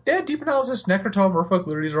 But yeah, Deep Analysis, Necrotal, Merfolk,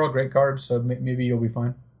 these are all great cards, so maybe you'll be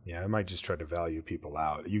fine. Yeah, I might just try to value people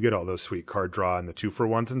out. You get all those sweet card draw and the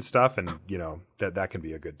 2-for-1s and stuff, and you know that can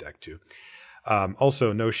be a good deck too.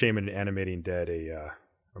 Also, no shame in animating dead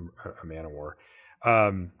a Man of War.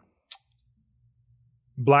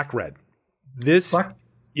 Black Red.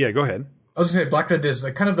 Yeah, go ahead. I was going to say Black Red is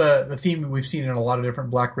kind of the theme we've seen in a lot of different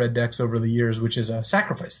Black Red decks over the years, which is a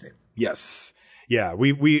sacrifice theme. Yes. Yeah,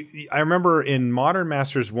 I remember in Modern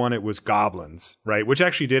Masters 1 it was goblins, right? Which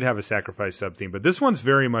actually did have a sacrifice sub-theme, but this one's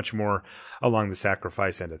very much more along the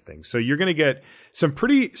sacrifice end of things. So you're going to get some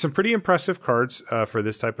pretty impressive cards for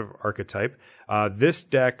this type of archetype. This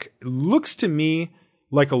deck looks to me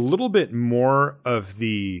like a little bit more of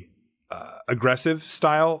the aggressive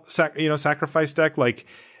style sacrifice deck. Like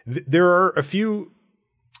there are a few,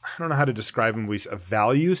 I don't know how to describe them, a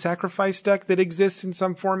value sacrifice deck that exists in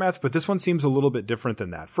some formats, but this one seems a little bit different than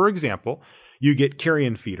that. For example, you get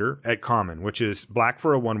Carrion Feeder at common, which is black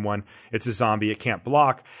for a 1/1. It's a zombie. It can't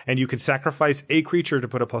block, and you can sacrifice a creature to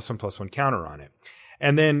put a +1/+1 counter on it.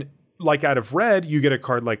 And then, like out of red, you get a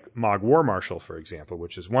card like Mog War Marshal, for example,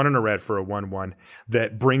 which is 1 and a red for a 1/1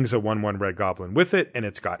 that brings a 1/1 red goblin with it, and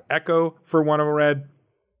it's got Echo for 1 of a red.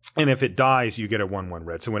 And if it dies, you get a 1/1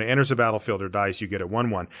 red. So when it enters the battlefield or dies, you get a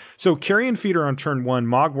 1/1. So Carrion Feeder on turn 1,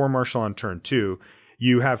 Mog War Marshal on turn 2.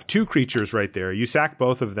 You have 2 creatures right there. You sack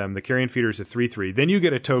both of them. The Carrion Feeder is a 3/3. Then you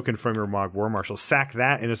get a token from your Mog War Marshal. Sack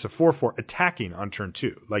that, and it's a 4/4 attacking on turn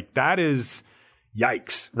 2. Like, that is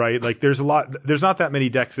yikes, right? Like, there's not that many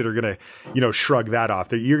decks that are going to, shrug that off.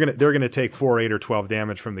 They're going to take 4, 8, or 12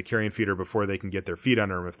 damage from the Carrion Feeder before they can get their feet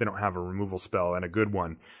under them if they don't have a removal spell, and a good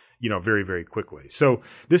one, very, very quickly. So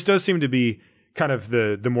this does seem to be kind of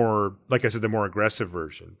the more, like I said, the more aggressive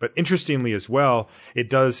version. But interestingly as well, it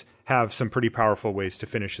does have some pretty powerful ways to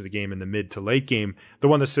finish the game in the mid to late game. The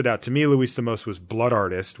one that stood out to me, Luis, the most was Blood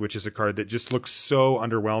Artist, which is a card that just looks so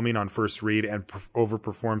underwhelming on first read and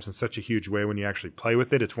overperforms in such a huge way when you actually play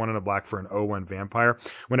with it. It's 1 and a black for an 0/1 vampire.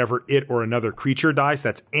 Whenever it or another creature dies,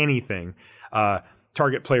 that's anything,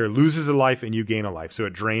 target player loses a life and you gain a life. So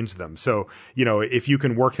it drains them. So, if you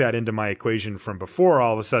can work that into my equation from before,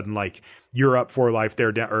 all of a sudden, like, you're up 4 life,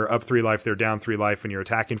 they're down, or up 3 life, they're down 3 life, and you're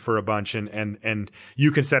attacking for a bunch. And you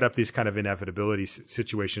can set up these kind of inevitability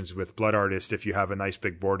situations with Blood Artist if you have a nice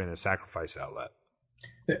big board and a sacrifice outlet.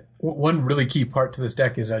 One really key part to this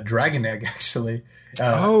deck is a Dragon Egg, actually.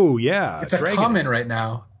 It's a common right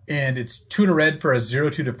now. And it's 2 and a red for a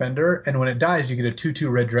 0/2 defender. And when it dies, you get a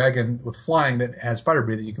 2/2 red dragon with flying that has fire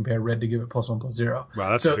breathing. You can pay a red to give it +1/+0. Wow,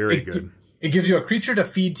 that's very good. It gives you a creature to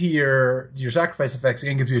feed to your sacrifice effects,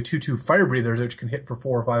 and gives you a 2/2 fire breather, which can hit for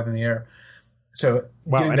 4 or 5 in the air. So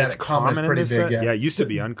getting that common is pretty big. Yeah, it used to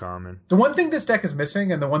be uncommon. The one thing this deck is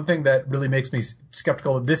missing, and the one thing that really makes me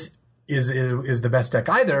skeptical of this is the best deck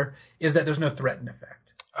either, is that there's no threaten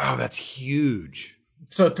effect. Oh, that's huge.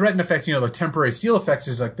 So threaten effects, the temporary steal effects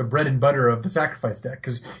is like the bread and butter of the sacrifice deck,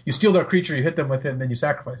 because you steal their creature, you hit them with it, and then you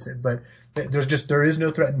sacrifice it. But there is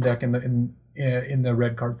no threaten deck in the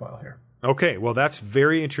red card file here. Okay, well, that's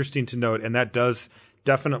very interesting to note, and that does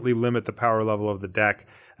definitely limit the power level of the deck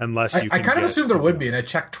unless you. I kind of assumed there would be, and I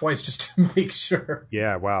checked twice just to make sure.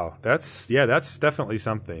 Yeah, wow, that's definitely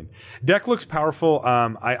something. Deck looks powerful.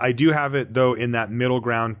 I do have it though in that middle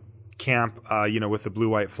ground camp, with the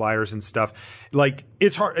blue-white flyers and stuff. Like,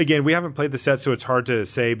 it's hard. Again, we haven't played the set, so it's hard to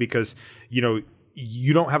say because,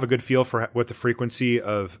 you don't have a good feel for what the frequency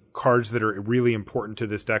of cards that are really important to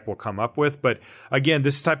this deck will come up with. But again,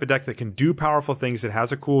 this type of deck that can do powerful things, that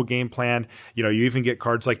has a cool game plan. You even get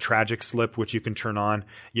cards like Tragic Slip, which you can turn on.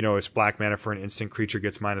 It's black mana for an instant creature,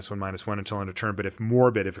 gets -1/-1 until end of turn. But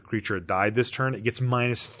if a creature had died this turn, it gets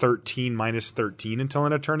 -13 until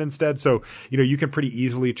end of turn instead. So, you can pretty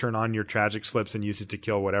easily turn on your Tragic Slips and use it to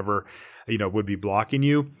kill whatever, would be blocking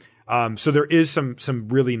you. So there is some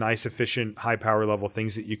really nice, efficient, high power level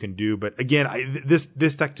things that you can do. But again,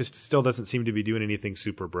 this deck just still doesn't seem to be doing anything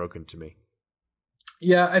super broken to me.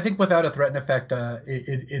 Yeah, I think without a threaten effect,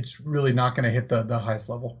 it's really not going to hit the highest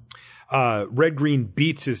level. Red Green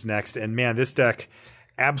Beats is next, and man, this deck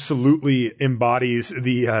absolutely embodies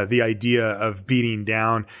the idea of beating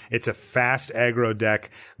down. It's a fast aggro deck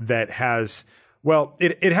that has,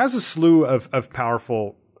 it has a slew of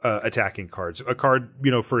powerful attacking cards. A card,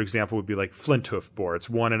 for example, would be like Flint Hoof Boar. It's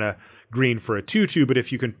 1 and a green for a 2/2, but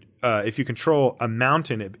if you can if you control a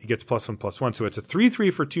mountain, it gets +1/+1. So it's a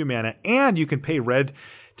 3/3 for 2 mana, and you can pay red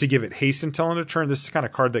to give it haste until end of turn. This is the kind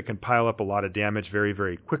of card that can pile up a lot of damage very,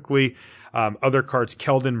 very quickly. Other cards,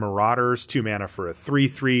 Keldon Marauders, 2 mana for a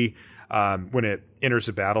 3/3. When it enters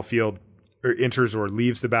a battlefield, or enters or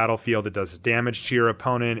leaves the battlefield, it does damage to your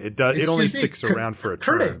opponent. It only sticks around for a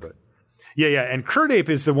turn, but yeah. And Curdape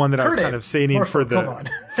is the one that I was kind of saving for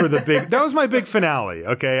the big. That was my big finale.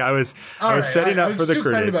 Okay, I was setting up for the Curdape. I was too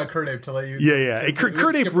excited about Curdape to let you. Yeah.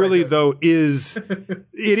 Curdape really though is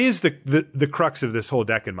the crux of this whole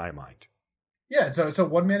deck in my mind. Yeah, it's a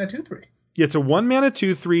 1 mana 2/3. Yeah, it's a 1 mana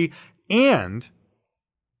 2/3, and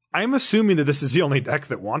I'm assuming that this is the only deck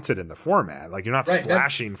that wants it in the format. Like, you're not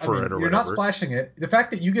splashing for it or whatever. You're not splashing it. The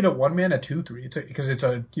fact that you get a 1 mana 2/3, because it's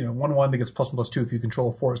a 1/1 that gets +1/+2 if you control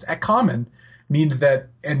a forest at common, means that,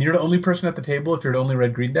 and you're the only person at the table if you're the only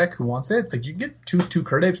red-green deck who wants it. Like, you get two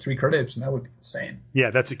Curdapes, 3 Curdapes, and that would be insane. Yeah,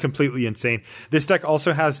 that's completely insane. This deck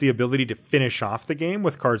also has the ability to finish off the game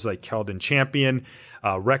with cards like Keldon Champion,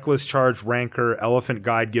 Reckless Charge, Rancor, Elephant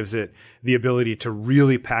Guide gives it the ability to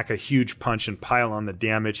really pack a huge punch and pile on the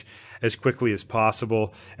damage as quickly as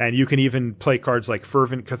possible. And you can even play cards like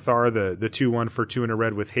Fervent Cathar, the 2/1 for 2 and a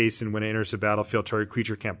red with haste, and when it enters the battlefield, target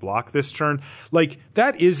creature can't block this turn. Like,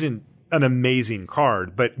 that isn't an amazing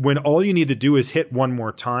card, but when all you need to do is hit one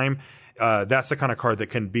more time, that's the kind of card that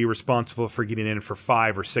can be responsible for getting in for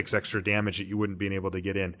 5 or 6 extra damage that you wouldn't be able to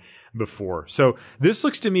get in before. So this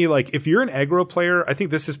looks to me like, if you're an aggro player, I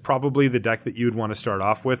think this is probably the deck that you'd want to start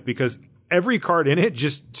off with, because every card in it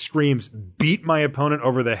just screams, beat my opponent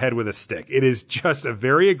over the head with a stick. It is just a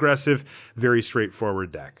very aggressive, very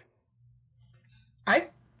straightforward deck.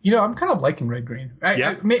 I'm kind of liking red green.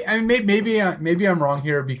 Maybe I'm wrong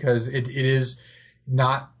here because it is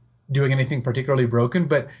not doing anything particularly broken,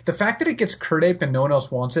 but the fact that it gets Curdape and no one else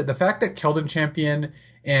wants it, the fact that Keldon Champion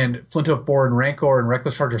and Flinthoof Boar and Rancor and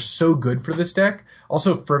Reckless Charge are so good for this deck.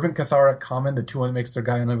 Also, Fervent Cathar at common, the 2/1 makes their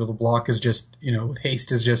guy unable to block, is just, with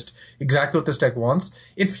haste, is just exactly what this deck wants.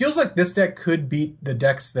 It feels like this deck could beat the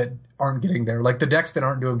decks that aren't getting there, like the decks that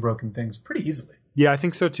aren't doing broken things, pretty easily. Yeah, I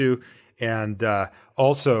think so too. And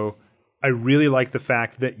also, I really like the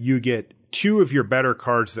fact that you get 2 of your better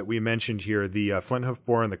cards that we mentioned here, the Flinthoof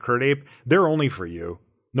Boar and the Curdape. They're only for you.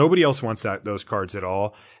 Nobody else wants those cards at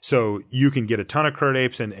all. So you can get a ton of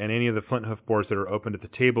Curdapes and any of the Flinthoof Boars that are open at the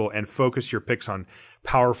table, and focus your picks on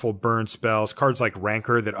powerful burn spells, cards like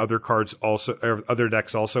Rancor that other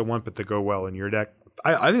decks also want, but that go well in your deck.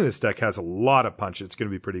 I think this deck has a lot of punch. It's going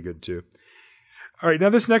to be pretty good too. All right, now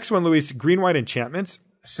this next one, Luis, green-white enchantments.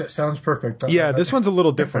 Sounds perfect. Yeah, this one's a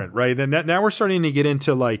little different, right? And now we're starting to get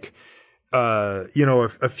into like,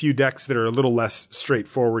 a few decks that are a little less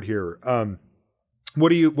straightforward here. What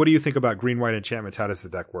do you think about green-white enchantments? How does the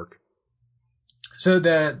deck work? So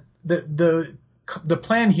the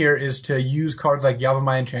plan here is to use cards like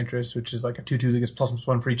Yavimaya Enchantress, which is like a 2/2 that gets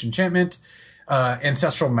 +1/+1 for each enchantment.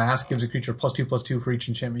 Ancestral Mask gives a creature +2/+2 for each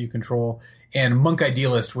enchantment you control. And Monk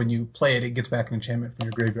Idealist, when you play it, it gets back an enchantment from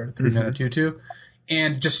your graveyard, 3 mana 2/2.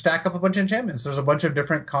 And just stack up a bunch of enchantments. There's a bunch of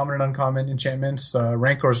different common and uncommon enchantments.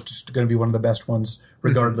 Rancor is just going to be one of the best ones,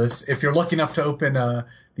 regardless. If you're lucky enough to open the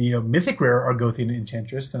Mythic Rare Argothian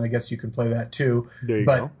Enchantress, then I guess you can play that too. There you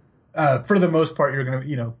go. For the most part, you're going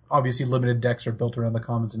to, obviously limited decks are built around the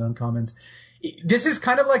commons and uncommons. This is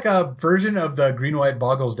kind of like a version of the green-white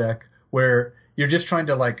Boggles deck, where you're just trying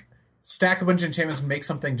to like stack a bunch of enchantments and make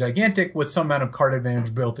something gigantic with some amount of card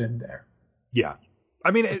advantage built in there. Yeah.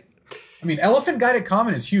 I mean, Elephant Guide at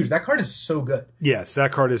common is huge. That card is so good. Yes,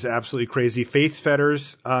 that card is absolutely crazy. Faith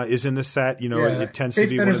Fetters is in the set. It tends to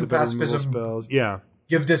be one of the better removal spells. Yeah.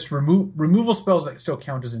 Give this removal spells that still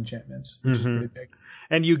count as enchantments, which is pretty big.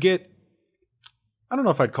 And you get, I don't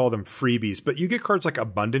know if I'd call them freebies, but you get cards like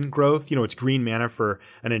Abundant Growth. It's green mana for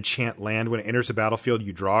an enchant land. When it enters the battlefield,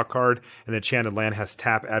 you draw a card, and the enchanted land has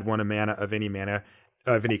tap, add 1 mana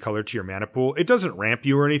of any color to your mana pool. It doesn't ramp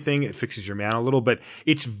you or anything. It fixes your mana a little, but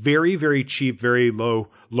it's very, very cheap, very low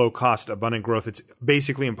cost Abundant Growth. It's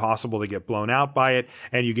basically impossible to get blown out by it,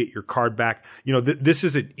 and you get your card back. This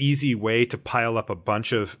is an easy way to pile up a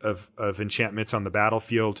bunch of enchantments on the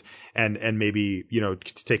battlefield and maybe,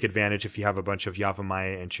 to take advantage if you have a bunch of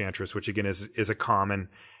Yavimaya Enchantress, which again is a common,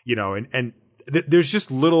 and there's just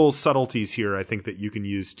little subtleties here, I think, that you can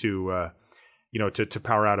use to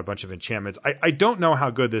power out a bunch of enchantments. I don't know how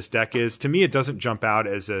good this deck is. To me, it doesn't jump out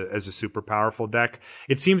as a super powerful deck.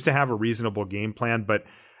 It seems to have a reasonable game plan, but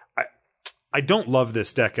I don't love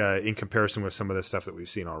this deck in comparison with some of the stuff that we've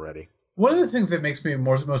seen already. One of the things that makes me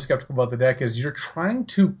most skeptical about the deck is you're trying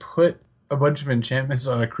to put a bunch of enchantments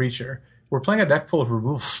on a creature. We're playing a deck full of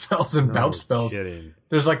removal spells and bounce spells. Kidding.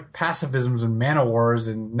 there's like pacifisms and mana wars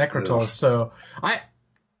and necrotals. So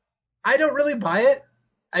I don't really buy it.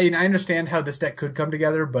 I mean, I understand how this deck could come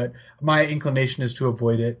together, but my inclination is to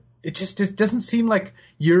avoid it. It doesn't seem like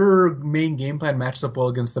your main game plan matches up well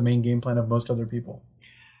against the main game plan of most other people.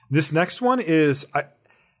 This next one is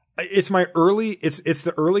it's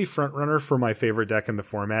the early front runner for my favorite deck in the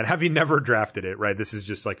format. Having never drafted it, right? This is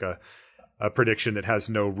just like a prediction that has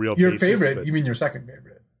no real Your basis. favorite? You mean your second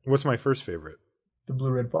favorite? What's my first favorite? The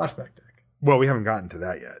blue-red flashback deck. Well, we haven't gotten to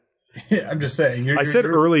that yet. Yeah, I'm just saying. I said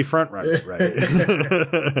early front runner, right?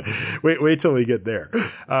 wait till we get there.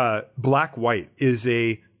 Black-white is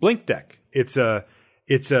a blink deck. It's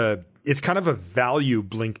kind of a value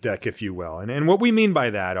blink deck, if you will. And what we mean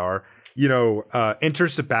by that are,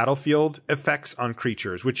 enters the battlefield effects on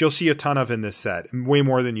creatures, which you'll see a ton of in this set, way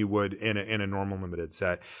more than you would in a normal limited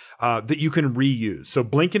set, that you can reuse. So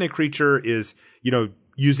blinking a creature is,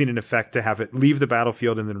 using an effect to have it leave the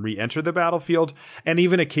battlefield and then re-enter the battlefield. And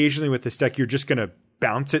even occasionally with this deck, you're just going to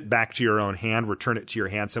bounce it back to your own hand, return it to your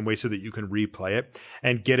hand some way so that you can replay it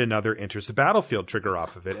and get another enters the battlefield trigger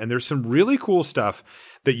off of it. And there's some really cool stuff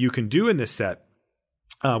that you can do in this set.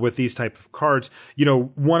 With these type of cards,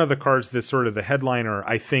 one of the cards that's sort of the headliner,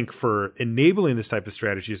 I think, for enabling this type of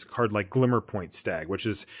strategy is a card like Glimmerpoint Stag, which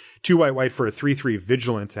is 2 white for a 3/3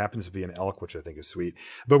 vigilant. It happens to be an elk, which I think is sweet.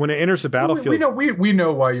 But when it enters the battlefield, we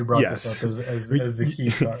know why you brought this up as the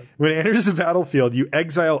key card. When it enters the battlefield, you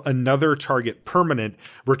exile another target permanent,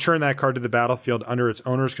 return that card to the battlefield under its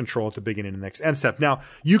owner's control at the beginning of the next end step. Now,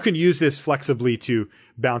 you can use this flexibly to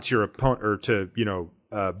bounce your opponent or to,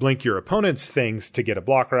 blink your opponent's things to get a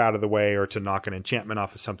blocker out of the way or to knock an enchantment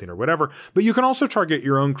off of something or whatever. But you can also target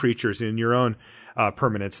your own creatures and your own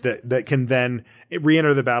permanents that can then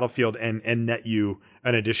re-enter the battlefield and net you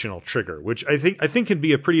an additional trigger, which I think can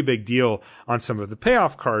be a pretty big deal on some of the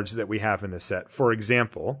payoff cards that we have in the set. For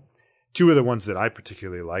example, two of the ones that I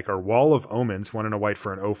particularly like are Wall of Omens, 1 white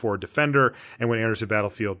for an 0/4 defender, and when it enters the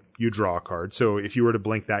battlefield, you draw a card. So if you were to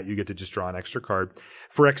blink that, you get to just draw an extra card.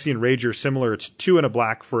 Phyrexian Rager, similar, it's 2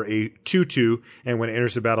 black for a 2/2, and when it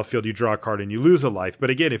enters the battlefield, you draw a card and you lose a life. But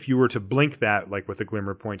again, if you were to blink that, like with a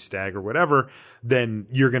Glimmerpoint Stag or whatever, then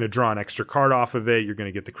you're going to draw an extra card off of it, you're going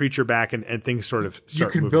to get the creature back, and things sort of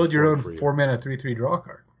start. You can build your own 4-mana 3/3 draw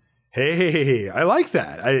card. Hey, I like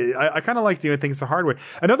that. I kind of like doing things the hard way.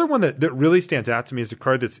 Another one that really stands out to me is a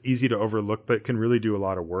card that's easy to overlook, but can really do a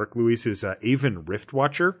lot of work, Luis, is Aven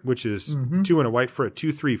Riftwatcher, which is 2 white for a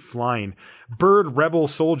 2/3 flying bird rebel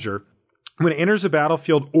soldier. When it enters a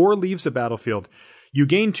battlefield or leaves a battlefield, you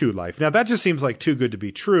gain 2 life. Now that just seems like too good to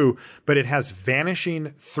be true, but it has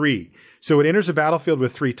Vanishing 3. So it enters a battlefield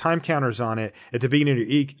with 3 time counters on it. At the beginning of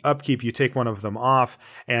your upkeep, you take one of them off.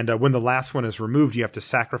 And when the last one is removed, you have to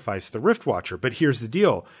sacrifice the Riftwatcher. But here's the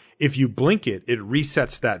deal. If you blink it, it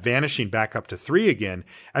resets that Vanishing back up to 3 again.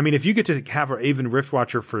 I mean, if you get to have an Aven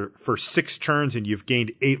Riftwatcher for 6 turns and you've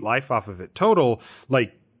gained 8 life off of it total,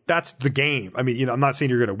 like, that's the game. I mean, I'm not saying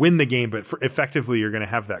you're going to win the game, but effectively you're going to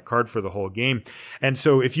have that card for the whole game. And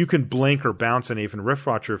so if you can blink or bounce an Aven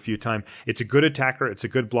Riftwatcher a few times, it's a good attacker, it's a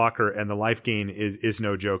good blocker, and the life gain is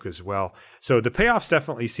no joke as well. So the payoffs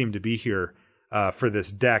definitely seem to be here for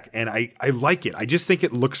this deck, and I like it. I just think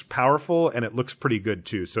it looks powerful and it looks pretty good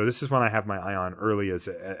too. So this is one I have my eye on early as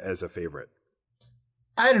a favorite.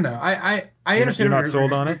 I don't know. I understand you're not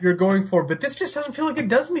sold on it? You're going for, but this just doesn't feel like it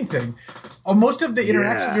does anything. Most of the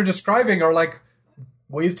interactions you're describing are like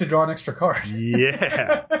ways to draw an extra card.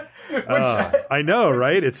 Yeah. I know,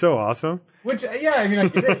 right? It's so awesome. Which, yeah, I mean, I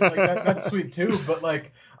get it. Like, that's sweet too. But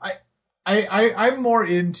like, I'm more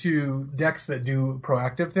into decks that do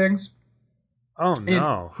proactive things. Oh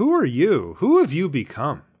no! And, who are you? Who have you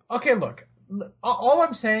become? Okay, look. All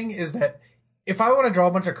I'm saying is that if I want to draw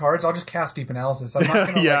a bunch of cards, I'll just cast Deep Analysis. I'm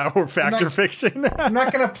not gonna or Factor Fiction. I'm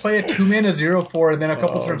not going to play a 2-mana 0/4 and then a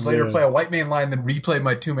couple turns later play a white main line, then replay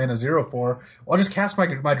my 2-mana 0/4. I'll just cast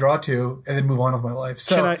my draw 2 and then move on with my life.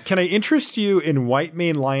 So can I interest you in white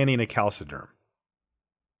main lioning a Calciderm?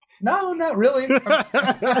 No, not really. I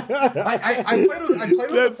played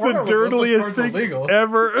with the format. That's the dirtiest thing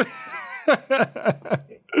ever.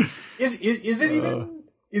 Is it even?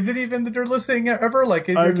 Is it even the dirtless thing ever? Like,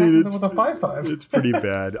 you're talking with a 5/5. It's pretty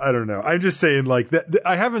bad. I don't know. I'm just saying, like,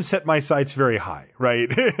 I haven't set my sights very high, right?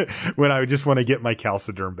 When I just want to get my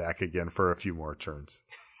Calciderm back again for a few more turns.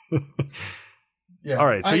 Yeah. All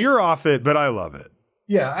right. So you're off it, but I love it.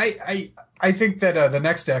 Yeah. I think that the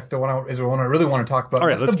next deck, the one I really want to talk about. All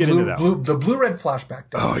right. Let's get into that. The blue-red flashback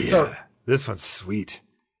deck. Oh, yeah. So, this one's sweet.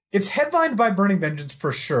 It's headlined by Burning Vengeance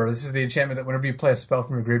for sure. This is the enchantment that whenever you play a spell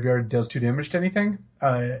from your graveyard, it does 2 damage to anything.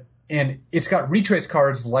 And it's got retrace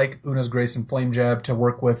cards like Una's Grace and Flame Jab to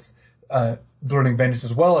work with Burning Vengeance,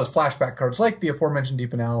 as well as flashback cards like the aforementioned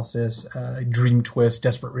Deep Analysis, Dream Twist,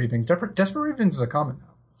 Desperate Ravings. Desperate Ravings is a common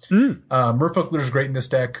now. Merfolk Looter is great in this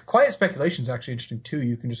deck. Quiet Speculation is actually interesting too.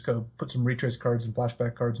 You can just go put some retrace cards and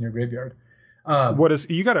flashback cards in your graveyard. What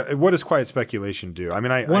does Quiet Speculation do? I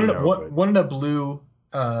mean, one in a blue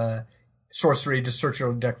sorcery. Just search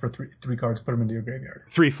your deck for three cards, put them into your graveyard.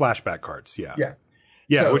 3 flashback cards. Yeah.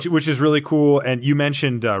 So, which is really cool. And you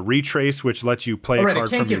mentioned Retrace, which lets you play a card from your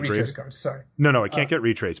graveyard. It can't get Retrace cards. Sorry. No, it can't get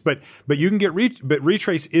Retrace. But you can get but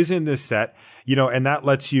Retrace is in this set, and that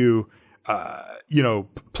lets you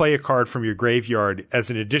play a card from your graveyard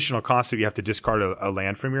as an additional cost. So you have to discard a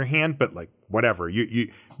land from your hand, but like whatever.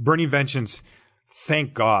 You Burning Vengeance.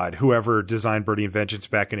 Thank God whoever designed Burning Vengeance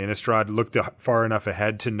back in Innistrad looked far enough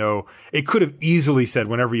ahead to know it could have easily said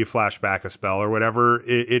whenever you flash back a spell or whatever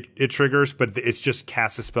it triggers, but it's just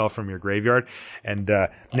cast a spell from your graveyard. And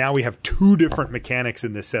now we have 2 different mechanics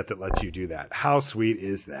in this set that lets you do that. How sweet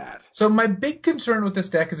is that? So my big concern with this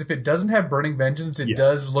deck is if it doesn't have Burning Vengeance, it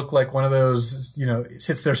does look like one of those, it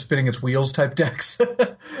sits there spinning its wheels type decks.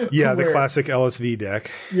 The classic LSV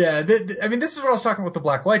deck. Yeah. I mean, this is what I was talking about with the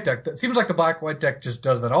black-white deck. It seems like the black-white deck just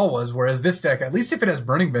does that always, whereas this deck, at least if it has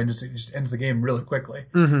Burning Vengeance, it just ends the game really quickly.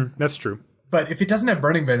 Mm-hmm. That's true. But if it doesn't have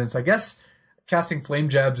Burning Vengeance, I guess casting Flame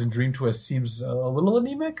Jabs and Dream Twist seems a little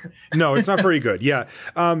anemic. No, it's not very good. Yeah.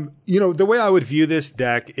 The way I would view this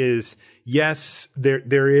deck is, yes,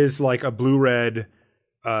 there is like a blue-red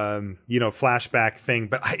flashback thing,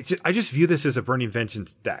 but I just view this as a Burning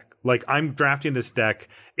Vengeance deck. Like, I'm drafting this deck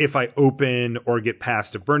if I open or get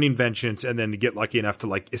past a Burning Vengeance and then get lucky enough to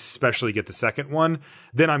like especially get the second one,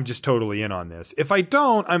 then I'm just totally in on this. If I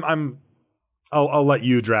don't, I'll let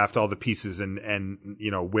you draft all the pieces and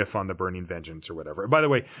whiff on the Burning Vengeance or whatever. By the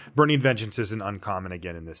way, Burning Vengeance isn't uncommon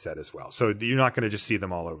again in this set as well, so you're not going to just see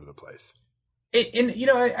them all over the place. I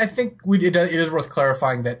think it is worth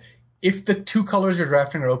clarifying that if the 2 colors you're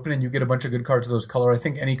drafting are open and you get a bunch of good cards of those color, I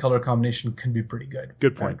think any color combination can be pretty good.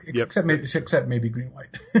 Good point. Except maybe green-white.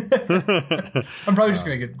 I'm probably just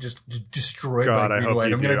going to get just destroyed by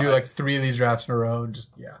green-white. I'm going to do like 3 of these drafts in a row and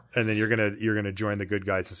And then you're gonna join the good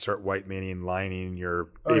guys and start white manning, lining your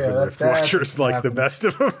Aben Rift Watchers like the best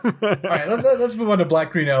of them. All right, let's move on to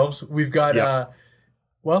Black-Green Elves. We've got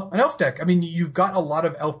an elf deck. I mean, you've got a lot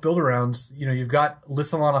of elf build-arounds. You've got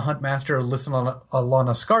Lissalana Huntmaster, Lissalana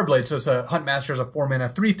Scarblade. So it's a Huntmaster is a 4-mana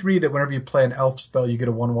 3/3 that whenever you play an elf spell, you get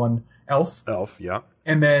a 1/1 elf.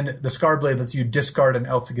 And then the Scarblade lets you discard an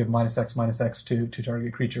elf to give -X/-X to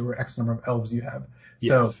target creature where X number of elves you have.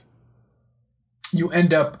 Yes. So you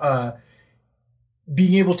end up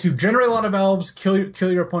being able to generate a lot of elves, kill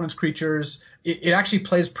your opponent's creatures. It actually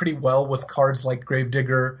plays pretty well with cards like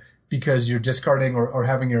Gravedigger, because you're discarding or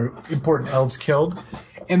having your important elves killed.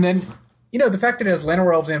 And then, the fact that it has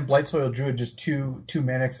Llanowar Elves and Blightsoil Druid, just two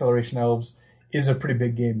mana acceleration elves, is a pretty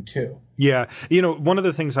big game too. Yeah. One of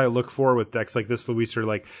the things I look for with decks like this, Luis, are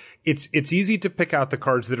like, it's easy to pick out the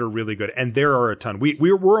cards that are really good. And there are a ton.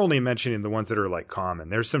 We're only mentioning the ones that are like common.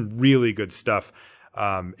 There's some really good stuff.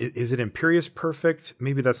 Is it Imperious Perfect?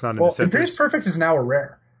 Maybe that's not in the set. Imperious Perfect is now a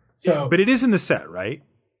rare. But it is in the set, right?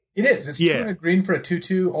 It is. It's 2 and a green for a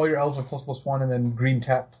 2/2. All your elves are ++1, and then green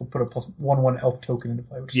tap put a +1/1 elf token into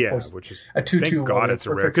play, which is a 2/2. Thank God it's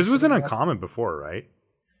a rare, because it was an uncommon before, right?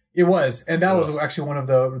 It was, and that was actually one of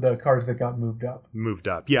the cards that got moved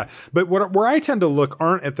up. Yeah. But where I tend to look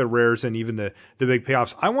aren't at the rares and even the big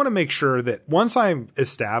payoffs. I want to make sure that once I'm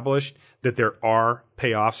established that there are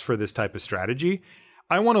payoffs for this type of strategy,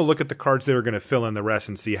 I want to look at the cards that are going to fill in the rest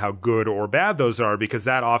and see how good or bad those are, because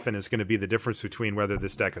that often is going to be the difference between whether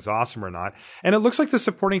this deck is awesome or not. And it looks like the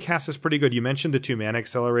supporting cast is pretty good. You mentioned the 2 mana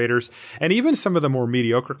accelerators, and even some of the more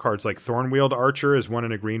mediocre cards like Thornwheeled Archer is 1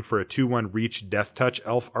 and a green for a 2/1 reach Death Touch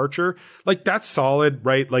elf archer. Like, that's solid,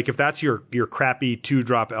 right? Like, if that's your crappy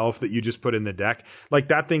 2-drop elf that you just put in the deck, like,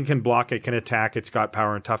 that thing can block, it can attack, it's got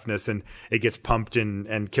power and toughness, and it gets pumped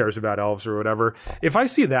and cares about elves or whatever. If I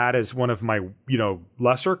see that as one of my,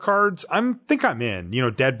 lesser cards, think I'm in.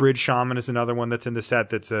 Deadbridge Shaman is another one that's in the set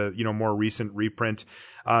that's a, more recent reprint.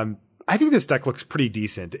 I think this deck looks pretty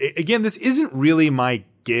decent. Again, this isn't really my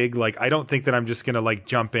gig. Like, I don't think that I'm just going to like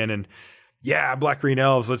jump in and Black-Green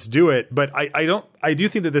Elves, let's do it. But I do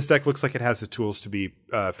think that this deck looks like it has the tools to be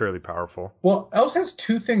fairly powerful. Well, Elves has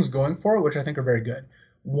 2 things going for it, which I think are very good.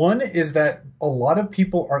 One is that a lot of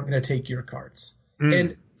people aren't going to take your cards.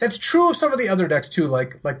 And that's true of some of the other decks too,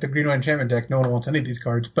 like the Green White Enchantment deck. No one wants any of these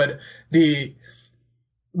cards, but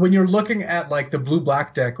when you're looking at like the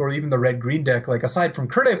blue-black deck or even the red-green deck, like aside from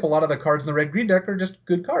Crit Ape, a lot of the cards in the red-green deck are just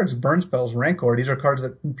good cards. Burn Spells, Rancor, these are cards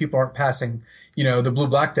that people aren't passing. You know, the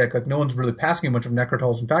blue-black deck, like no one's really passing a bunch of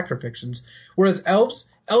Necrotols and Factor Fictions. Whereas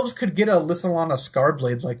Elves could get a Lissalana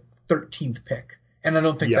Scarblade like 13th pick. And I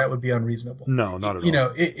don't think that would be unreasonable. No, not at all. You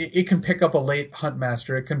know, it can pick up a late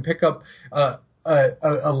Huntmaster. It can pick up a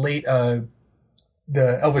late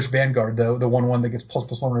the Elvish Vanguard, the 1/1 that gets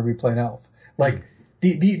 ++1 whenever you play an elf. Like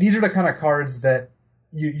these are the kind of cards that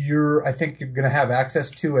I think you're going to have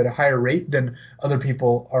access to at a higher rate than other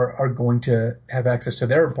people are going to have access to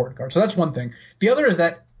their important cards. So that's one thing. The other is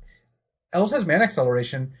that Elves has mana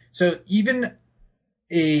acceleration, so even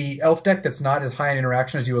a elf deck that's not as high in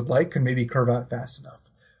interaction as you would like can maybe curve out fast enough.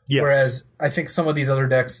 Yes. Whereas I think some of these other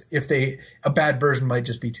decks, a bad version might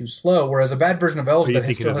just be too slow. Whereas a bad version of Elves that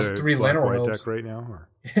still has 3 Llanowar Elves. Deck right now, or?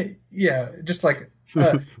 Yeah, just like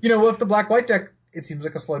if the black-white deck, it seems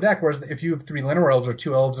like a slow deck. Whereas if you have 3 Llanowar Elves or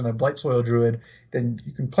 2 Elves and a Blightsoil Druid, then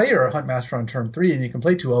you can play your Huntmaster on turn 3, and you can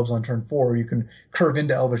play 2 Elves on turn 4. Or you can curve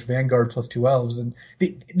into Elvish Vanguard plus 2 Elves, and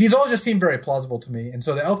these all just seem very plausible to me. And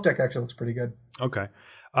so the Elf deck actually looks pretty good. Okay.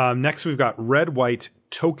 Next, we've got red-white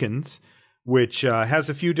tokens, which has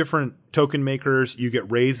a few different token makers. You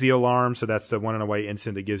get Raise the Alarm, so that's the 1-in-a-white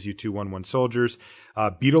instant that gives you 2 1/1 soldiers.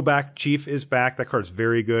 Beetleback Chief is back. That card's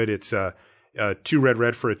very good. It's 2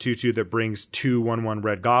 red for a 2/2 that brings 2 1/1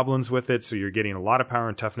 red goblins with it, so you're getting a lot of power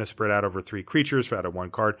and toughness spread out over 3 creatures out of 1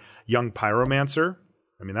 card. Young Pyromancer.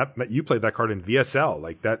 I mean, that you played that card in VSL.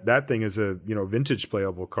 Like that thing is a vintage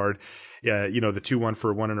playable card. Yeah, the 2/1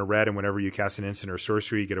 for 1 and a red, and whenever you cast an instant or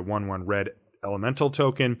sorcery, you get a 1/1 red elemental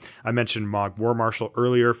token. I mentioned Mog War Marshal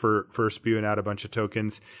earlier for spewing out a bunch of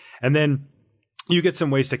tokens, and then you get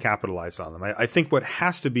some ways to capitalize on them. I think what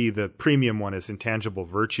has to be the premium one is Intangible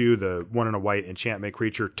Virtue, the 1-in-a-white enchantment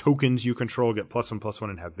creature tokens you control get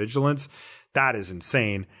 +1/+1 and have vigilance. That is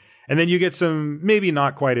insane. And then you get some maybe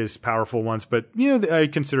not quite as powerful ones, but I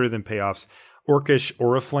consider them payoffs. Orcish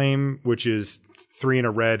Oriflame, which is 3 and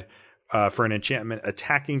a red for an enchantment.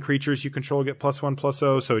 Attacking creatures you control get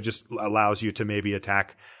 +1/+0, so it just allows you to maybe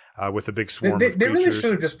attack with a big swarm of creatures. They really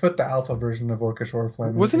should have just put the alpha version of Orcish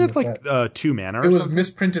Oriflame. Wasn't it like 2 mana or something? It was something?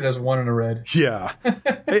 misprinted as 1 and a red. Yeah.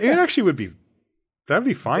 It actually would be... That'd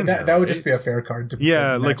be fine. That would just be a fair card.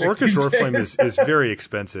 Like Orcish Oriflame is very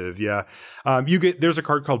expensive. Yeah. There's a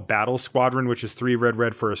card called Battle Squadron, which is 3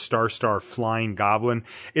 red for a star flying goblin.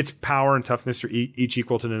 Its power and toughness are each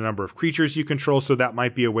equal to the number of creatures you control. So that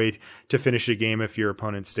might be a way to finish a game if your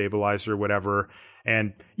opponent's stabilized or whatever.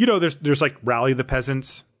 And, there's like Rally the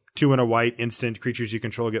Peasants. 2 and a white instant creatures you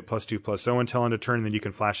control get +2/+0 until end of turn, and then you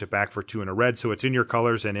can flash it back for 2 and a red. So it's in your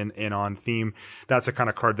colors and in on theme. That's a kind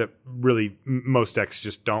of card that really most decks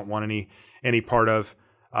just don't want any part of.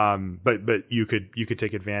 But you could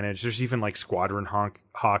take advantage. There's even like Squadron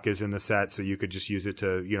Hawk is in the set, so you could just use it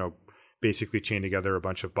to basically chain together a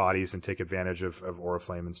bunch of bodies and take advantage of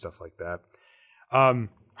Oriflame and stuff like that.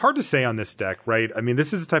 Hard to say on this deck, right? I mean,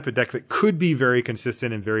 this is the type of deck that could be very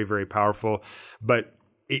consistent and very, very powerful, but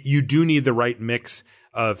you do need the right mix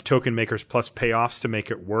of token makers plus payoffs to make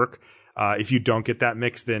it work. If you don't get that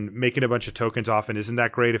mix, then making a bunch of tokens often isn't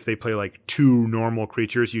that great. If they play like 2 normal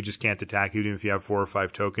creatures, you just can't attack even if you have 4 or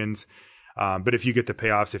 5 tokens. But if you get the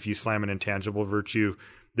payoffs, if you slam an Intangible Virtue,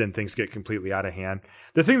 then things get completely out of hand.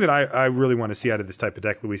 The thing that I really want to see out of this type of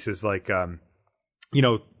deck, Luis, is like,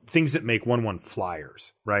 things that make 1/1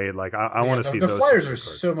 flyers, right? Like I want to see those. The flyers are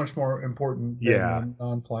so much more important than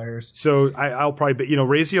non-flyers. So I'll probably,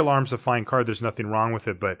 Raise the Alarm's a fine card. There's nothing wrong with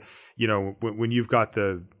it, but when you've got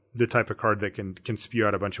the type of card that can spew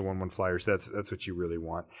out a bunch of 1/1 flyers, that's what you really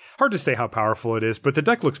want. Hard to say how powerful it is, but the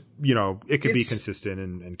deck looks, it could be consistent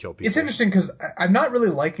and kill people. It's interesting because I'm not really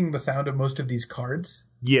liking the sound of most of these cards.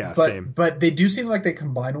 Yeah, same. But they do seem like they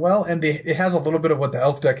combine well, and it has a little bit of what the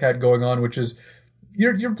Elf deck had going on, which is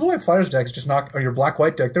your blue-white flyers deck's just not, or your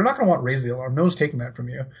black-white deck, they're not going to want Raise the Alarm. No one's taking that from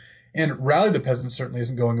you. And Rally the Peasant certainly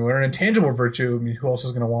isn't going anywhere. And Intangible Virtue, I mean, who else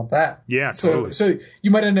is going to want that? Yeah, totally. So you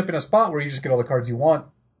might end up in a spot where you just get all the cards you want,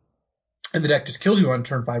 and the deck just kills you on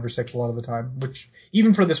turn 5 or 6 a lot of the time, which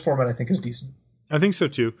even for this format I think is decent. I think so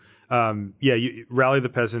too. Rally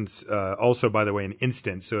the Peasants, also, by the way, an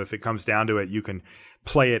instant. So if it comes down to it, you can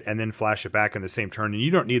play it and then flash it back in the same turn. And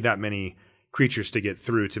you don't need that many creatures to get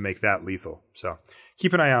through to make that lethal. So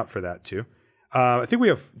keep an eye out for that too. I think we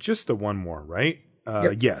have just the one more, right?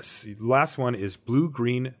 Yep. Yes. The last one is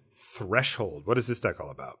Blue-Green Threshold. What is this deck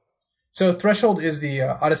all about? So Threshold is the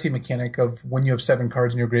Odyssey mechanic of when you have 7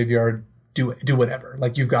 cards in your graveyard, do whatever.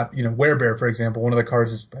 Like you've got, Werebear, for example. One of the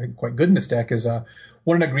cards is, I think, quite good in this deck is 1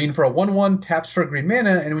 and a green for a 1/1, taps for a green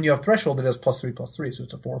mana, and when you have Threshold, it does +3/+3, so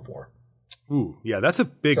it's a 4/4. Ooh, yeah, that's a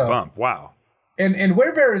big bump. Wow. And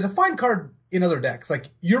Werebear is a fine card in other decks. Like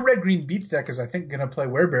your red-green beats deck is, I think, going to play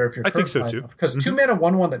Werebear if you're I think so too. Because 2 mana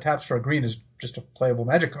 1/1 that taps for a green is just a playable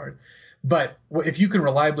Magic card. But if you can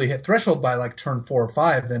reliably hit Threshold by like turn 4 or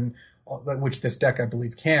 5, then which this deck I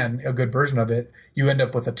believe can, a good version of it, you end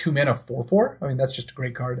up with a 2 mana 4/4. I mean, that's just a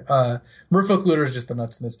great card. Merfolk Looter is just the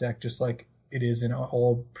nuts in this deck, just like it is in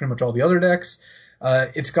pretty much all the other decks.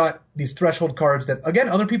 It's got these Threshold cards that, again,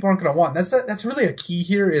 other people aren't going to want. That's really a key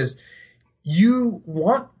here is you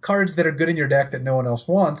want cards that are good in your deck that no one else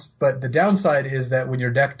wants, but the downside is that when your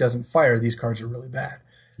deck doesn't fire, these cards are really bad.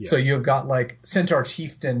 Yes. So you've got like Centaur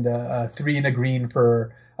Chieftain, 3 and a green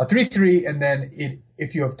for a 3/3, and then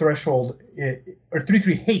if you have Threshold, or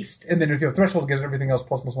 3/3 haste, and then if you have Threshold, it gives everything else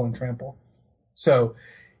 ++1 and trample. So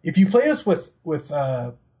if you play this with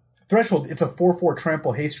Threshold, it's a 4/4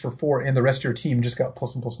 trample haste for 4, and the rest of your team just got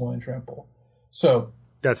 +1/+1 and trample. So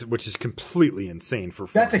which is completely insane for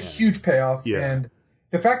 4 That's mana. a huge payoff. Yeah. And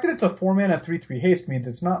the fact that it's a 4 mana 3/3 haste means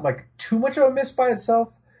it's not like too much of a miss by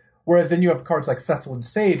itself. Whereas then you have cards like Cephalid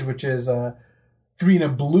Sage, which is 3 and a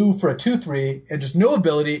blue for a 2/3, and just no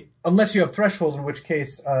ability unless you have Threshold, in which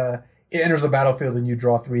case it enters the battlefield and you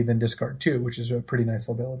draw 3, then discard 2, which is a pretty nice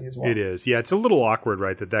ability as well. It is. Yeah, it's a little awkward,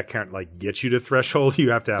 right? That can't like get you to Threshold.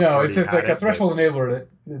 You have to have. No, it's like a Threshold enabler that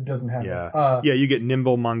it doesn't have. Yeah, it. You get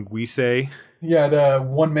Nimble Monguise. Yeah, the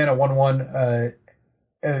 1 mana 1/1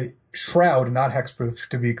 Shroud, not hexproof,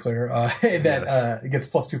 to be clear. That it gets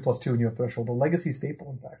 +2/+2 when you have Threshold. A legacy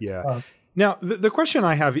staple, in fact. Yeah. Now, the question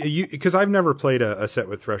I have, because I've never played a set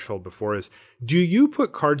with Threshold before, is do you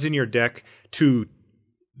put cards in your deck to,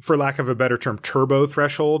 for lack of a better term, turbo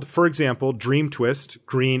Threshold? For example, Dream Twist,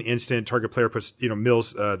 green instant, target player puts,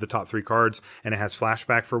 mills the top 3 cards, and it has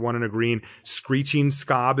flashback for 1 and a green. Screeching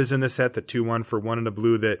Scob is in the set, the 2/1 for 1 and a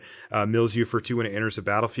blue that mills you for 2 when it enters the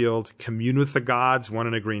battlefield. Commune with the Gods, 1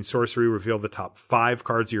 and a green sorcery, reveal the top 5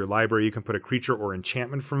 cards of your library. You can put a creature or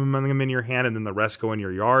enchantment from among them in your hand, and then the rest go in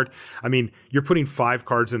your yard. I mean, you're putting 5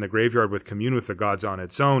 cards in the graveyard with Commune with the Gods on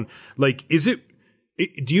its own. Like,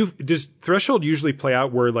 does Threshold usually play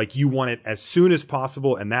out where like you want it as soon as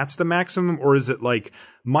possible and that's the maximum, or is it like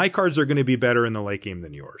my cards are going to be better in the late game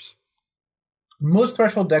than yours? Most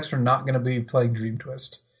Threshold decks are not going to be playing Dream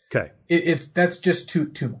Twist. Okay, that's just too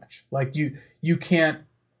much. Like you can't,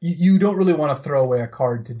 you don't really want to throw away a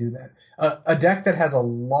card to do that. A deck that has a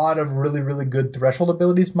lot of really, really good Threshold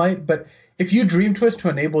abilities might, but if you Dream Twist to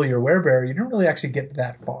enable your Werebear, you don't really actually get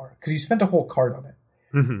that far because you spent a whole card on it.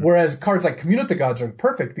 Mm-hmm. Whereas cards like Commune with the Gods are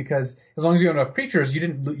perfect because as long as you have enough creatures,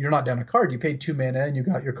 you're not down a card. You paid 2 mana and you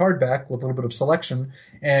got your card back with a little bit of selection,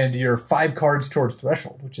 and you're 5 cards towards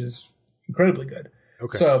Threshold, which is incredibly good.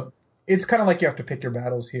 Okay. So it's kind of like you have to pick your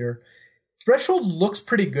battles here. Threshold looks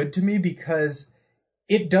pretty good to me because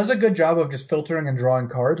it does a good job of just filtering and drawing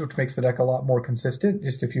cards, which makes the deck a lot more consistent.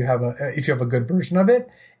 Just if you have a good version of it,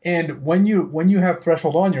 and when you have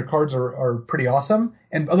Threshold on, your cards are pretty awesome,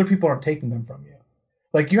 and other people aren't taking them from you.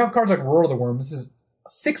 Like, you have cards like Roar of the Worm. This is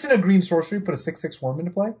 6 and a green sorcery, put a 6/6 worm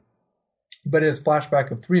into play. But it has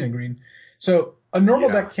flashback of 3 and a green. So a normal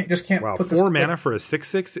deck can't put this... 4 mana for a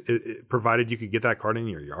 6/6, provided you could get that card in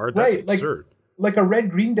your yard? That's absurd. Like a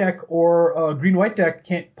red-green deck or a green-white deck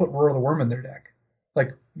can't put Roar of the Worm in their deck.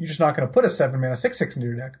 Like, you're just not going to put a 7 mana 6/6 into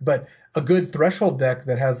your deck. But a good Threshold deck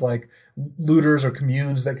that has, like, looters or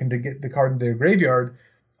communes that can get the card into their graveyard...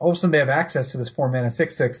 all of a sudden they have access to this 4 mana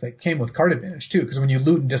 6/6 that came with card advantage too, because when you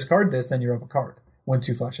loot and discard this, then you're up a card once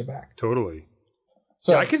you flash it back. Totally.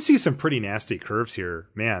 So I can see some pretty nasty curves here,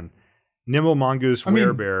 man. Nimble Mongoose,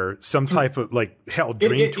 Werebear, some type of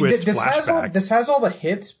Dream Twist flashback. This has all the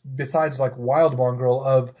hits besides like Wild Mongrel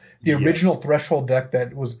of the original Threshold deck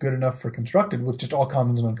that was good enough for Constructed with just all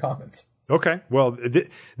commons and uncommons. Okay. Well,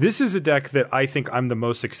 this is a deck that I think I'm the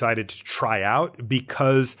most excited to try out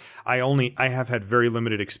because I have had very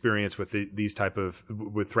limited experience with these type of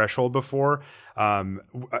with Threshold before. I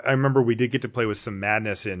remember we did get to play with some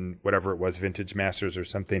Madness in whatever it was, Vintage Masters or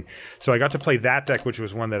something. So I got to play that deck, which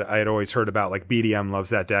was one that I had always heard about. Like BDM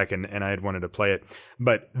loves that deck, and I had wanted to play it.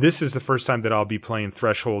 But this is the first time that I'll be playing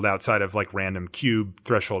Threshold outside of like random cube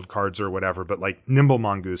Threshold cards or whatever. But like Nimble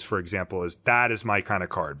Mongoose, for example, is my kind of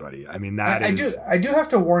card, buddy. I mean, I do have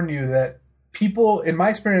to warn you that people, in my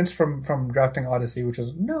experience from drafting Odyssey, which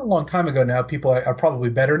is not a long time ago now, people are probably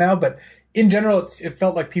better now, but in general, it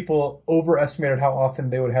felt like people overestimated how often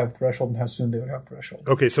they would have Threshold and how soon they would have Threshold.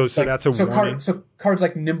 Okay, so that's a warning. So cards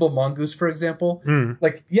like Nimble Mongoose, for example,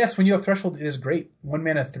 like, yes, when you have Threshold, it is great. 1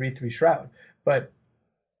 mana, 3/3 Shroud. But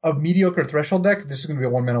a mediocre Threshold deck, this is going to be a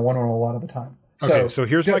 1 mana, 1/1 a lot of the time. So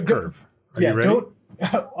here's my curve. Are you ready?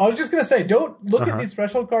 I was just going to say, don't look at these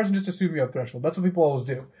Threshold cards and just assume you have Threshold. That's what people always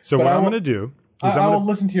do. So what I'm going to do is I will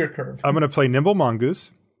listen to your curve. I'm going to play Nimble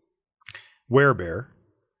Mongoose, Werebear,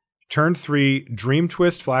 turn 3, Dream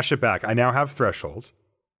Twist, flash it back. I now have Threshold.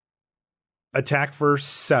 Attack for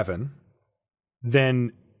 7.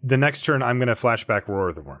 Then the next turn, I'm going to flash back Roar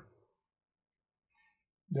of the Worm.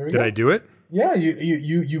 There we go. Did I do it? Yeah,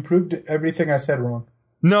 you proved everything I said wrong.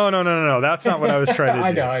 No. That's not what I was trying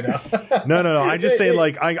to do. I know. No. I just say,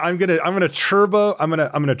 like, I'm gonna turbo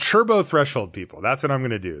Threshold people. That's what I'm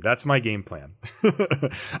gonna do. That's my game plan.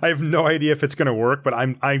 I have no idea if it's gonna work, but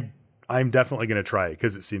I'm definitely gonna try it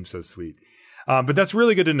because it seems so sweet. But that's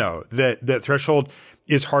really good to know that Threshold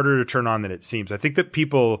is harder to turn on than it seems. I think that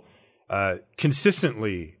people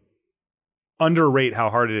consistently underrate how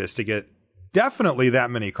hard it is to get definitely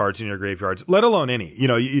that many cards in your graveyards, let alone any. You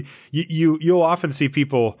know, you'll often see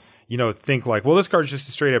people, think like, well, this card's just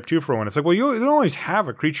a straight up 2-for-1. It's like, well, you don't always have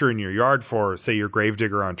a creature in your yard for, say, your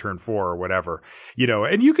Gravedigger on turn 4 or whatever,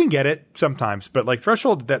 and you can get it sometimes, but like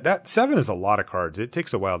Threshold, that 7 is a lot of cards. It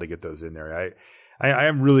takes a while to get those in there. I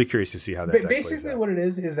am really curious to see how that deck plays out. Basically what it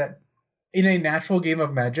is that in a natural game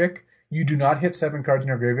of Magic, you do not hit 7 cards in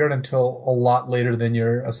your graveyard until a lot later than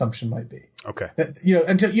your assumption might be. Okay.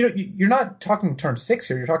 Until you're not talking turn 6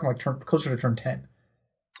 here. You're talking like closer to turn 10.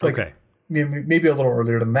 Like, okay. Maybe a little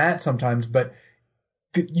earlier than that sometimes, but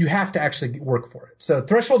you have to actually work for it. So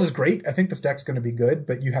Threshold is great. I think this deck's going to be good,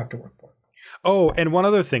 but you have to work for it. Oh, and one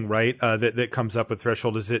other thing, right, that comes up with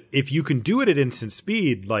Threshold is that if you can do it at instant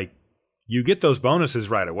speed, like, you get those bonuses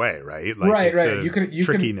right away, right? Like, right. You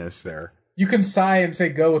trickiness there. You can sigh and say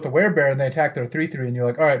go with a Werebear and they attack their 3/3 and you're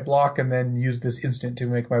like, all right, block and then use this instant to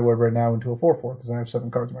make my Werebear now into a 4/4 because I have 7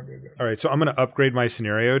 cards in my graveyard. All right, so I'm going to upgrade my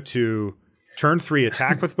scenario to turn 3,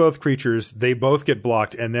 attack with both creatures, they both get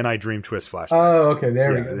blocked, and then I Dream Twist flashback. Oh, okay,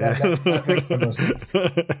 there we go. That makes the most sense.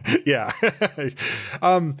 Yeah.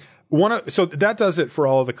 So that does it for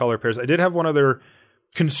all of the color pairs. I did have one other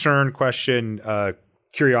concern, question,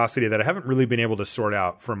 curiosity that I haven't really been able to sort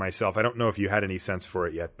out for myself. I don't know if you had any sense for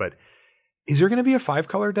it yet, but is there going to be a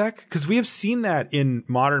 5-color deck? Because we have seen that in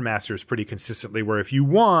Modern Masters pretty consistently, where if you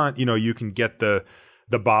want, you can get the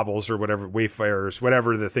baubles or whatever, Wayfarers,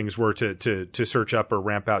 whatever the things were to search up or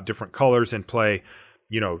ramp out different colors and play,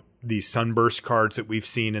 these Sunburst cards that we've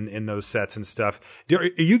seen in those sets and stuff. Are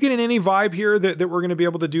you getting any vibe here that we're going to be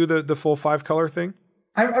able to do the full 5-color thing?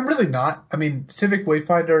 I'm really not. I mean, Civic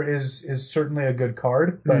Wayfinder is certainly a good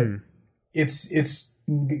card, but it's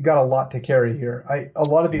got a lot to carry here. A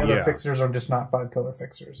lot of the other fixers are just not 5-color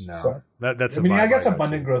fixers. No, so that's. I guess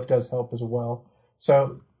Abundant Growth does help as well.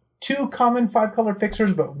 So 2 common 5-color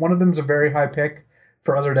fixers, but one of them is a very high pick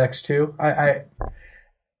for other decks too. I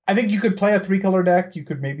think you could play a 3-color deck. You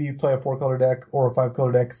could maybe play a 4-color deck or a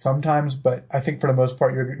 5-color deck sometimes, but I think for the most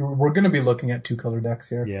part, we're going to be looking at 2-color decks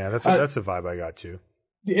here. Yeah, that's the vibe I got too.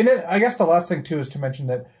 And I guess the last thing too is to mention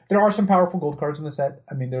that there are some powerful gold cards in the set.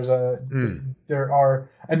 I mean, there are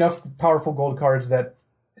enough powerful gold cards that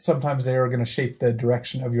sometimes they are going to shape the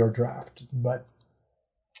direction of your draft. But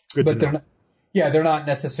they're not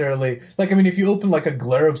necessarily like. I mean, if you open like a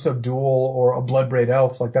Glare of Subdual or a Bloodbraid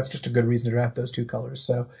Elf, like that's just a good reason to draft those 2 colors.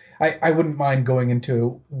 So I wouldn't mind going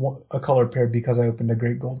into a colored pair because I opened a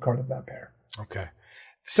great gold card of that pair. Okay,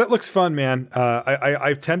 set looks fun, man.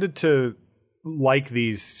 I've tended to like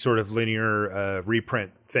these sort of linear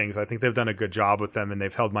reprint things. I think they've done a good job with them and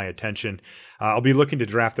they've held my attention. I'll be looking to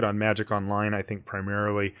draft it on Magic Online, I think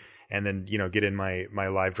primarily, and then, get in my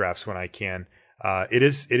live drafts when I can. It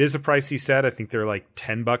is a pricey set. I think they're like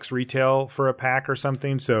 $10 retail for a pack or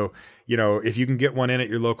something. So, if you can get one in at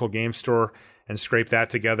your local game store and scrape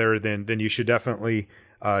that together, then you should definitely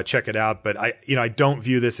check it out. But I don't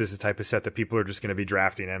view this as a type of set that people are just going to be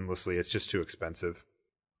drafting endlessly. It's just too expensive.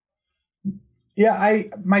 Yeah,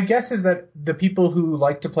 my guess is that the people who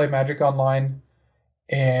like to play Magic Online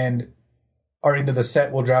and are into the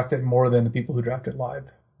set will draft it more than the people who draft it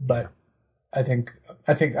live. But I think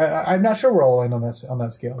I'm not sure we're all in on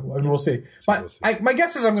that scale. I mean, we'll see. My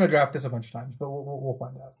guess is I'm going to draft this a bunch of times, but we'll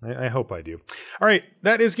find out. I hope I do. All right,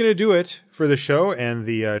 that is going to do it for the show and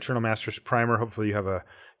the Eternal Masters Primer. Hopefully you have a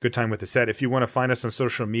good time with the set. If you want to find us on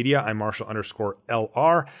social media, I'm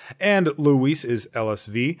Marshall_LR and Luis is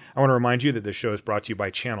LSV. I want to remind you that this show is brought to you by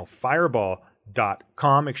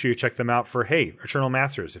channelfireball.com. Make sure you check them out for, hey, Eternal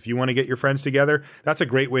Masters. If you want to get your friends together, that's a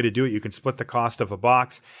great way to do it. You can split the cost of a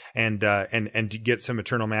box and get some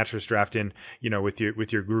Eternal Masters draft in, with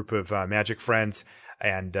your group of Magic friends.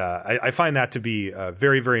 And I find that to be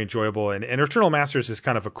very, very enjoyable. And Eternal Masters is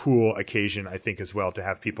kind of a cool occasion, I think, as well, to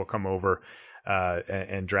have people come over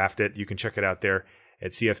and draft it. You can check it out there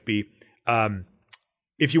at CFB.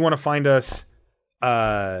 If you want to find us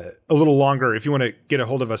a little longer, if you want to get a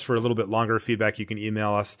hold of us for a little bit longer feedback, you can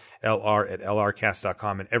email us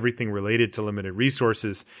lr@lrcast.com, and everything related to limited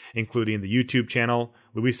resources, including the YouTube channel.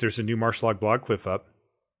 Luis, there's a new Marshall blog clip up.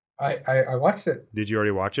 I watched it. Did you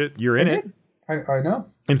already watch it? You're in it. I know.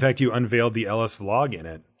 In fact, you unveiled the LS vlog in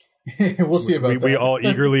it. We'll see about that. We all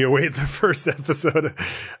eagerly await the first episode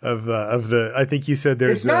of the. I think you said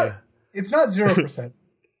there's it's not 0%.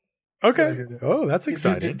 Okay. Oh, that's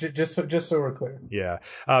exciting. Just so we're clear. Yeah.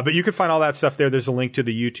 But you can find all that stuff there. There's a link to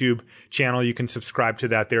the YouTube channel. You can subscribe to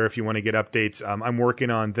that there if you want to get updates. I'm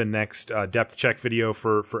working on the next depth check video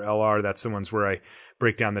for LR. That's the ones where I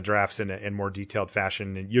break down the drafts in more detailed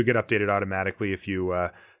fashion, and you'll get updated automatically if you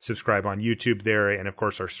subscribe on YouTube there, and of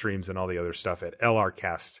course our streams and all the other stuff at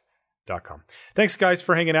lrcast.com. Thanks guys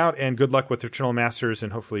for hanging out, and good luck with Eternal Masters,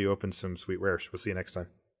 and hopefully you open some sweet rares. We'll see you next time.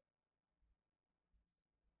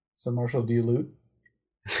 So Marshall, do you loot?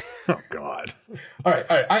 Oh God. All right.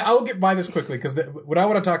 I will get by this quickly, because what I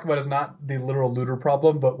want to talk about is not the literal looter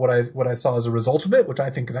problem, but what I saw as a result of it, which I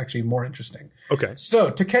think is actually more interesting. Okay. So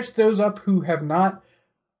to catch those up who have not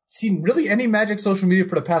seen really any Magic social media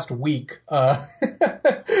for the past week,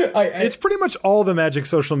 it's pretty much all the Magic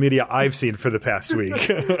social media I've seen for the past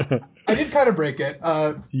week. I did kind of break it.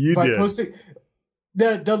 You by did. Posting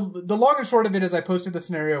the long and short of it is, I posted the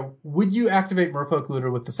scenario: would you activate Merfolk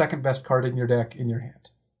Looter with the second best card in your deck in your hand?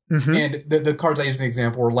 Mm-hmm. And the cards I used in the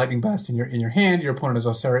example were Lightning Blast in your hand. Your opponent is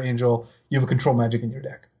Osera Angel. You have a control magic in your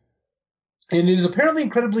deck, and it is apparently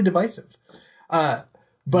incredibly divisive.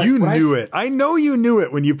 But you knew it. I know you knew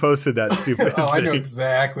it when you posted that stupid thing. I know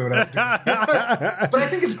exactly what I was doing. But I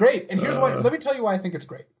think it's great. And here's why. Let me tell you why I think it's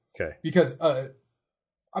great. Okay. Because,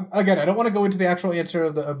 again, I don't want to go into the actual answer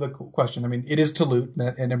of the question. I mean, it is to loot,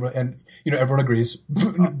 and everyone agrees.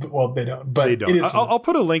 Well, they don't. But they don't. It is I'll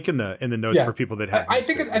put a link in the notes for people that have. I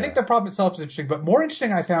think the problem itself is interesting, but more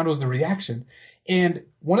interesting I found was the reaction. And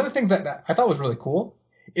one of the things that I thought was really cool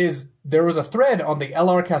is there was a thread on the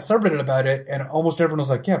LRcast subreddit about it, and almost everyone was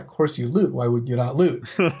like, yeah, of course you loot. Why would you not loot?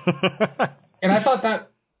 And I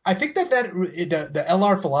think that the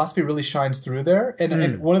LR philosophy really shines through there.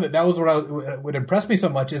 And one of that was what impressed me so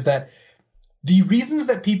much, is that the reasons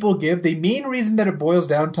that people give, the main reason that it boils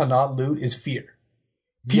down to not loot is fear.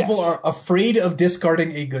 People are afraid of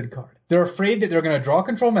discarding a good card. They're afraid that they're going to draw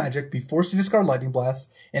control magic, be forced to discard Lightning Blast,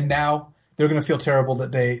 and now they're going to feel terrible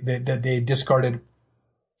that they discarded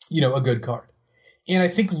a good card. And I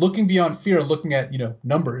think looking beyond fear, looking at,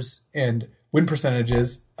 numbers and win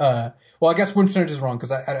percentages, well, I guess win percentage is wrong,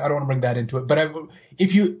 because I don't want to bring that into it. But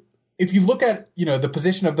if you look at, the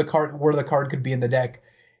position of the card, where the card could be in the deck,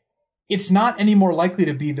 it's not any more likely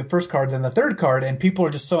to be the first card than the third card. And people are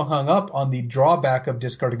just so hung up on the drawback of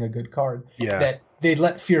discarding a good card that they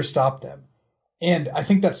let fear stop them. And I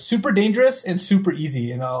think that's super dangerous and super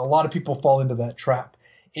easy. And a lot of people fall into that trap.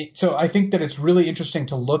 So I think that it's really interesting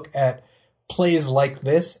to look at plays like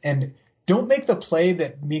this, and don't make the play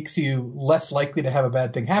that makes you less likely to have a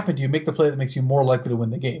bad thing happen to you. Make the play that makes you more likely to win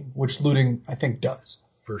the game, which looting, I think, does.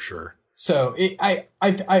 For sure. So I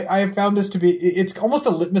have found this to be, it's almost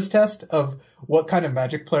a litmus test of what kind of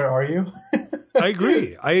Magic player are you? I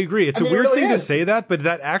agree. It's a weird thing to say that, but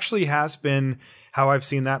that actually has been how I've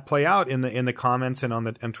seen that play out in the comments and on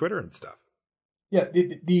Twitter and stuff. Yeah,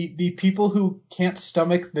 the people who can't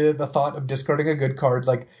stomach the thought of discarding a good card,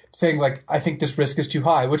 like saying, like, I think this risk is too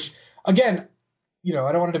high, which, again,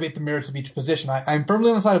 I don't want to debate the merits of each position. I'm firmly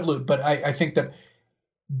on the side of loot, but I think that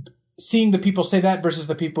seeing the people say that versus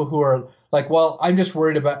the people who are like, well, I'm just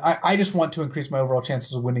worried about, I just want to increase my overall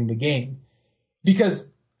chances of winning the game.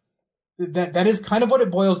 Because that is kind of what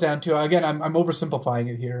it boils down to. Again, I'm oversimplifying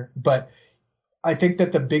it here, but I think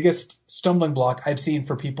that the biggest stumbling block I've seen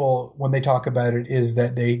for people when they talk about it is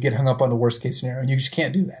that they get hung up on the worst case scenario, and you just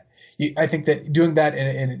can't do that. I think that doing that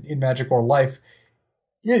in Magic or life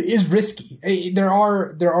is risky. There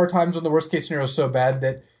are times when the worst case scenario is so bad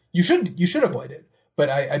that you should avoid it. but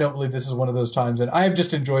I don't believe this is one of those times. And I have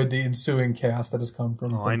just enjoyed the ensuing chaos that has come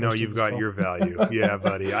from. I know you've got your value. Yeah,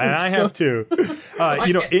 buddy. I have too.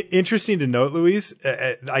 Interesting to note, Louise,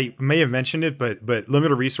 I may have mentioned it, but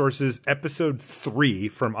Limited Resources episode 3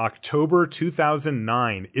 from October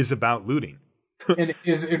 2009 is about looting. And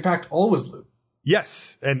is in fact always loot.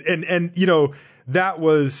 Yes. And that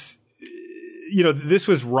was, this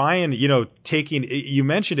was Ryan, taking, you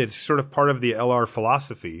mentioned it's sort of part of the LR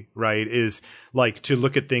philosophy, right? Is like to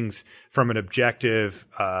look at things from an objective,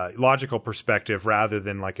 logical perspective rather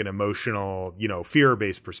than like an emotional,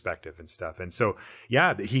 fear-based perspective and stuff. And so,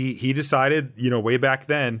 yeah, he decided, way back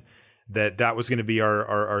then that was going to be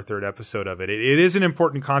our third episode of it. It is an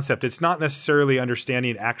important concept. It's not necessarily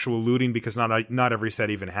understanding actual looting because not every set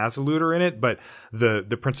even has a looter in it, but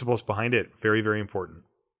the principles behind it, very, very important.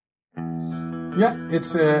 Yeah,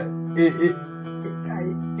 it's the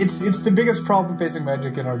biggest problem facing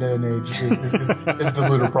Magic in our day and age is the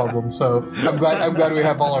looter problem. So I'm glad we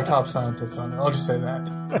have all our top scientists on it. I'll just say that.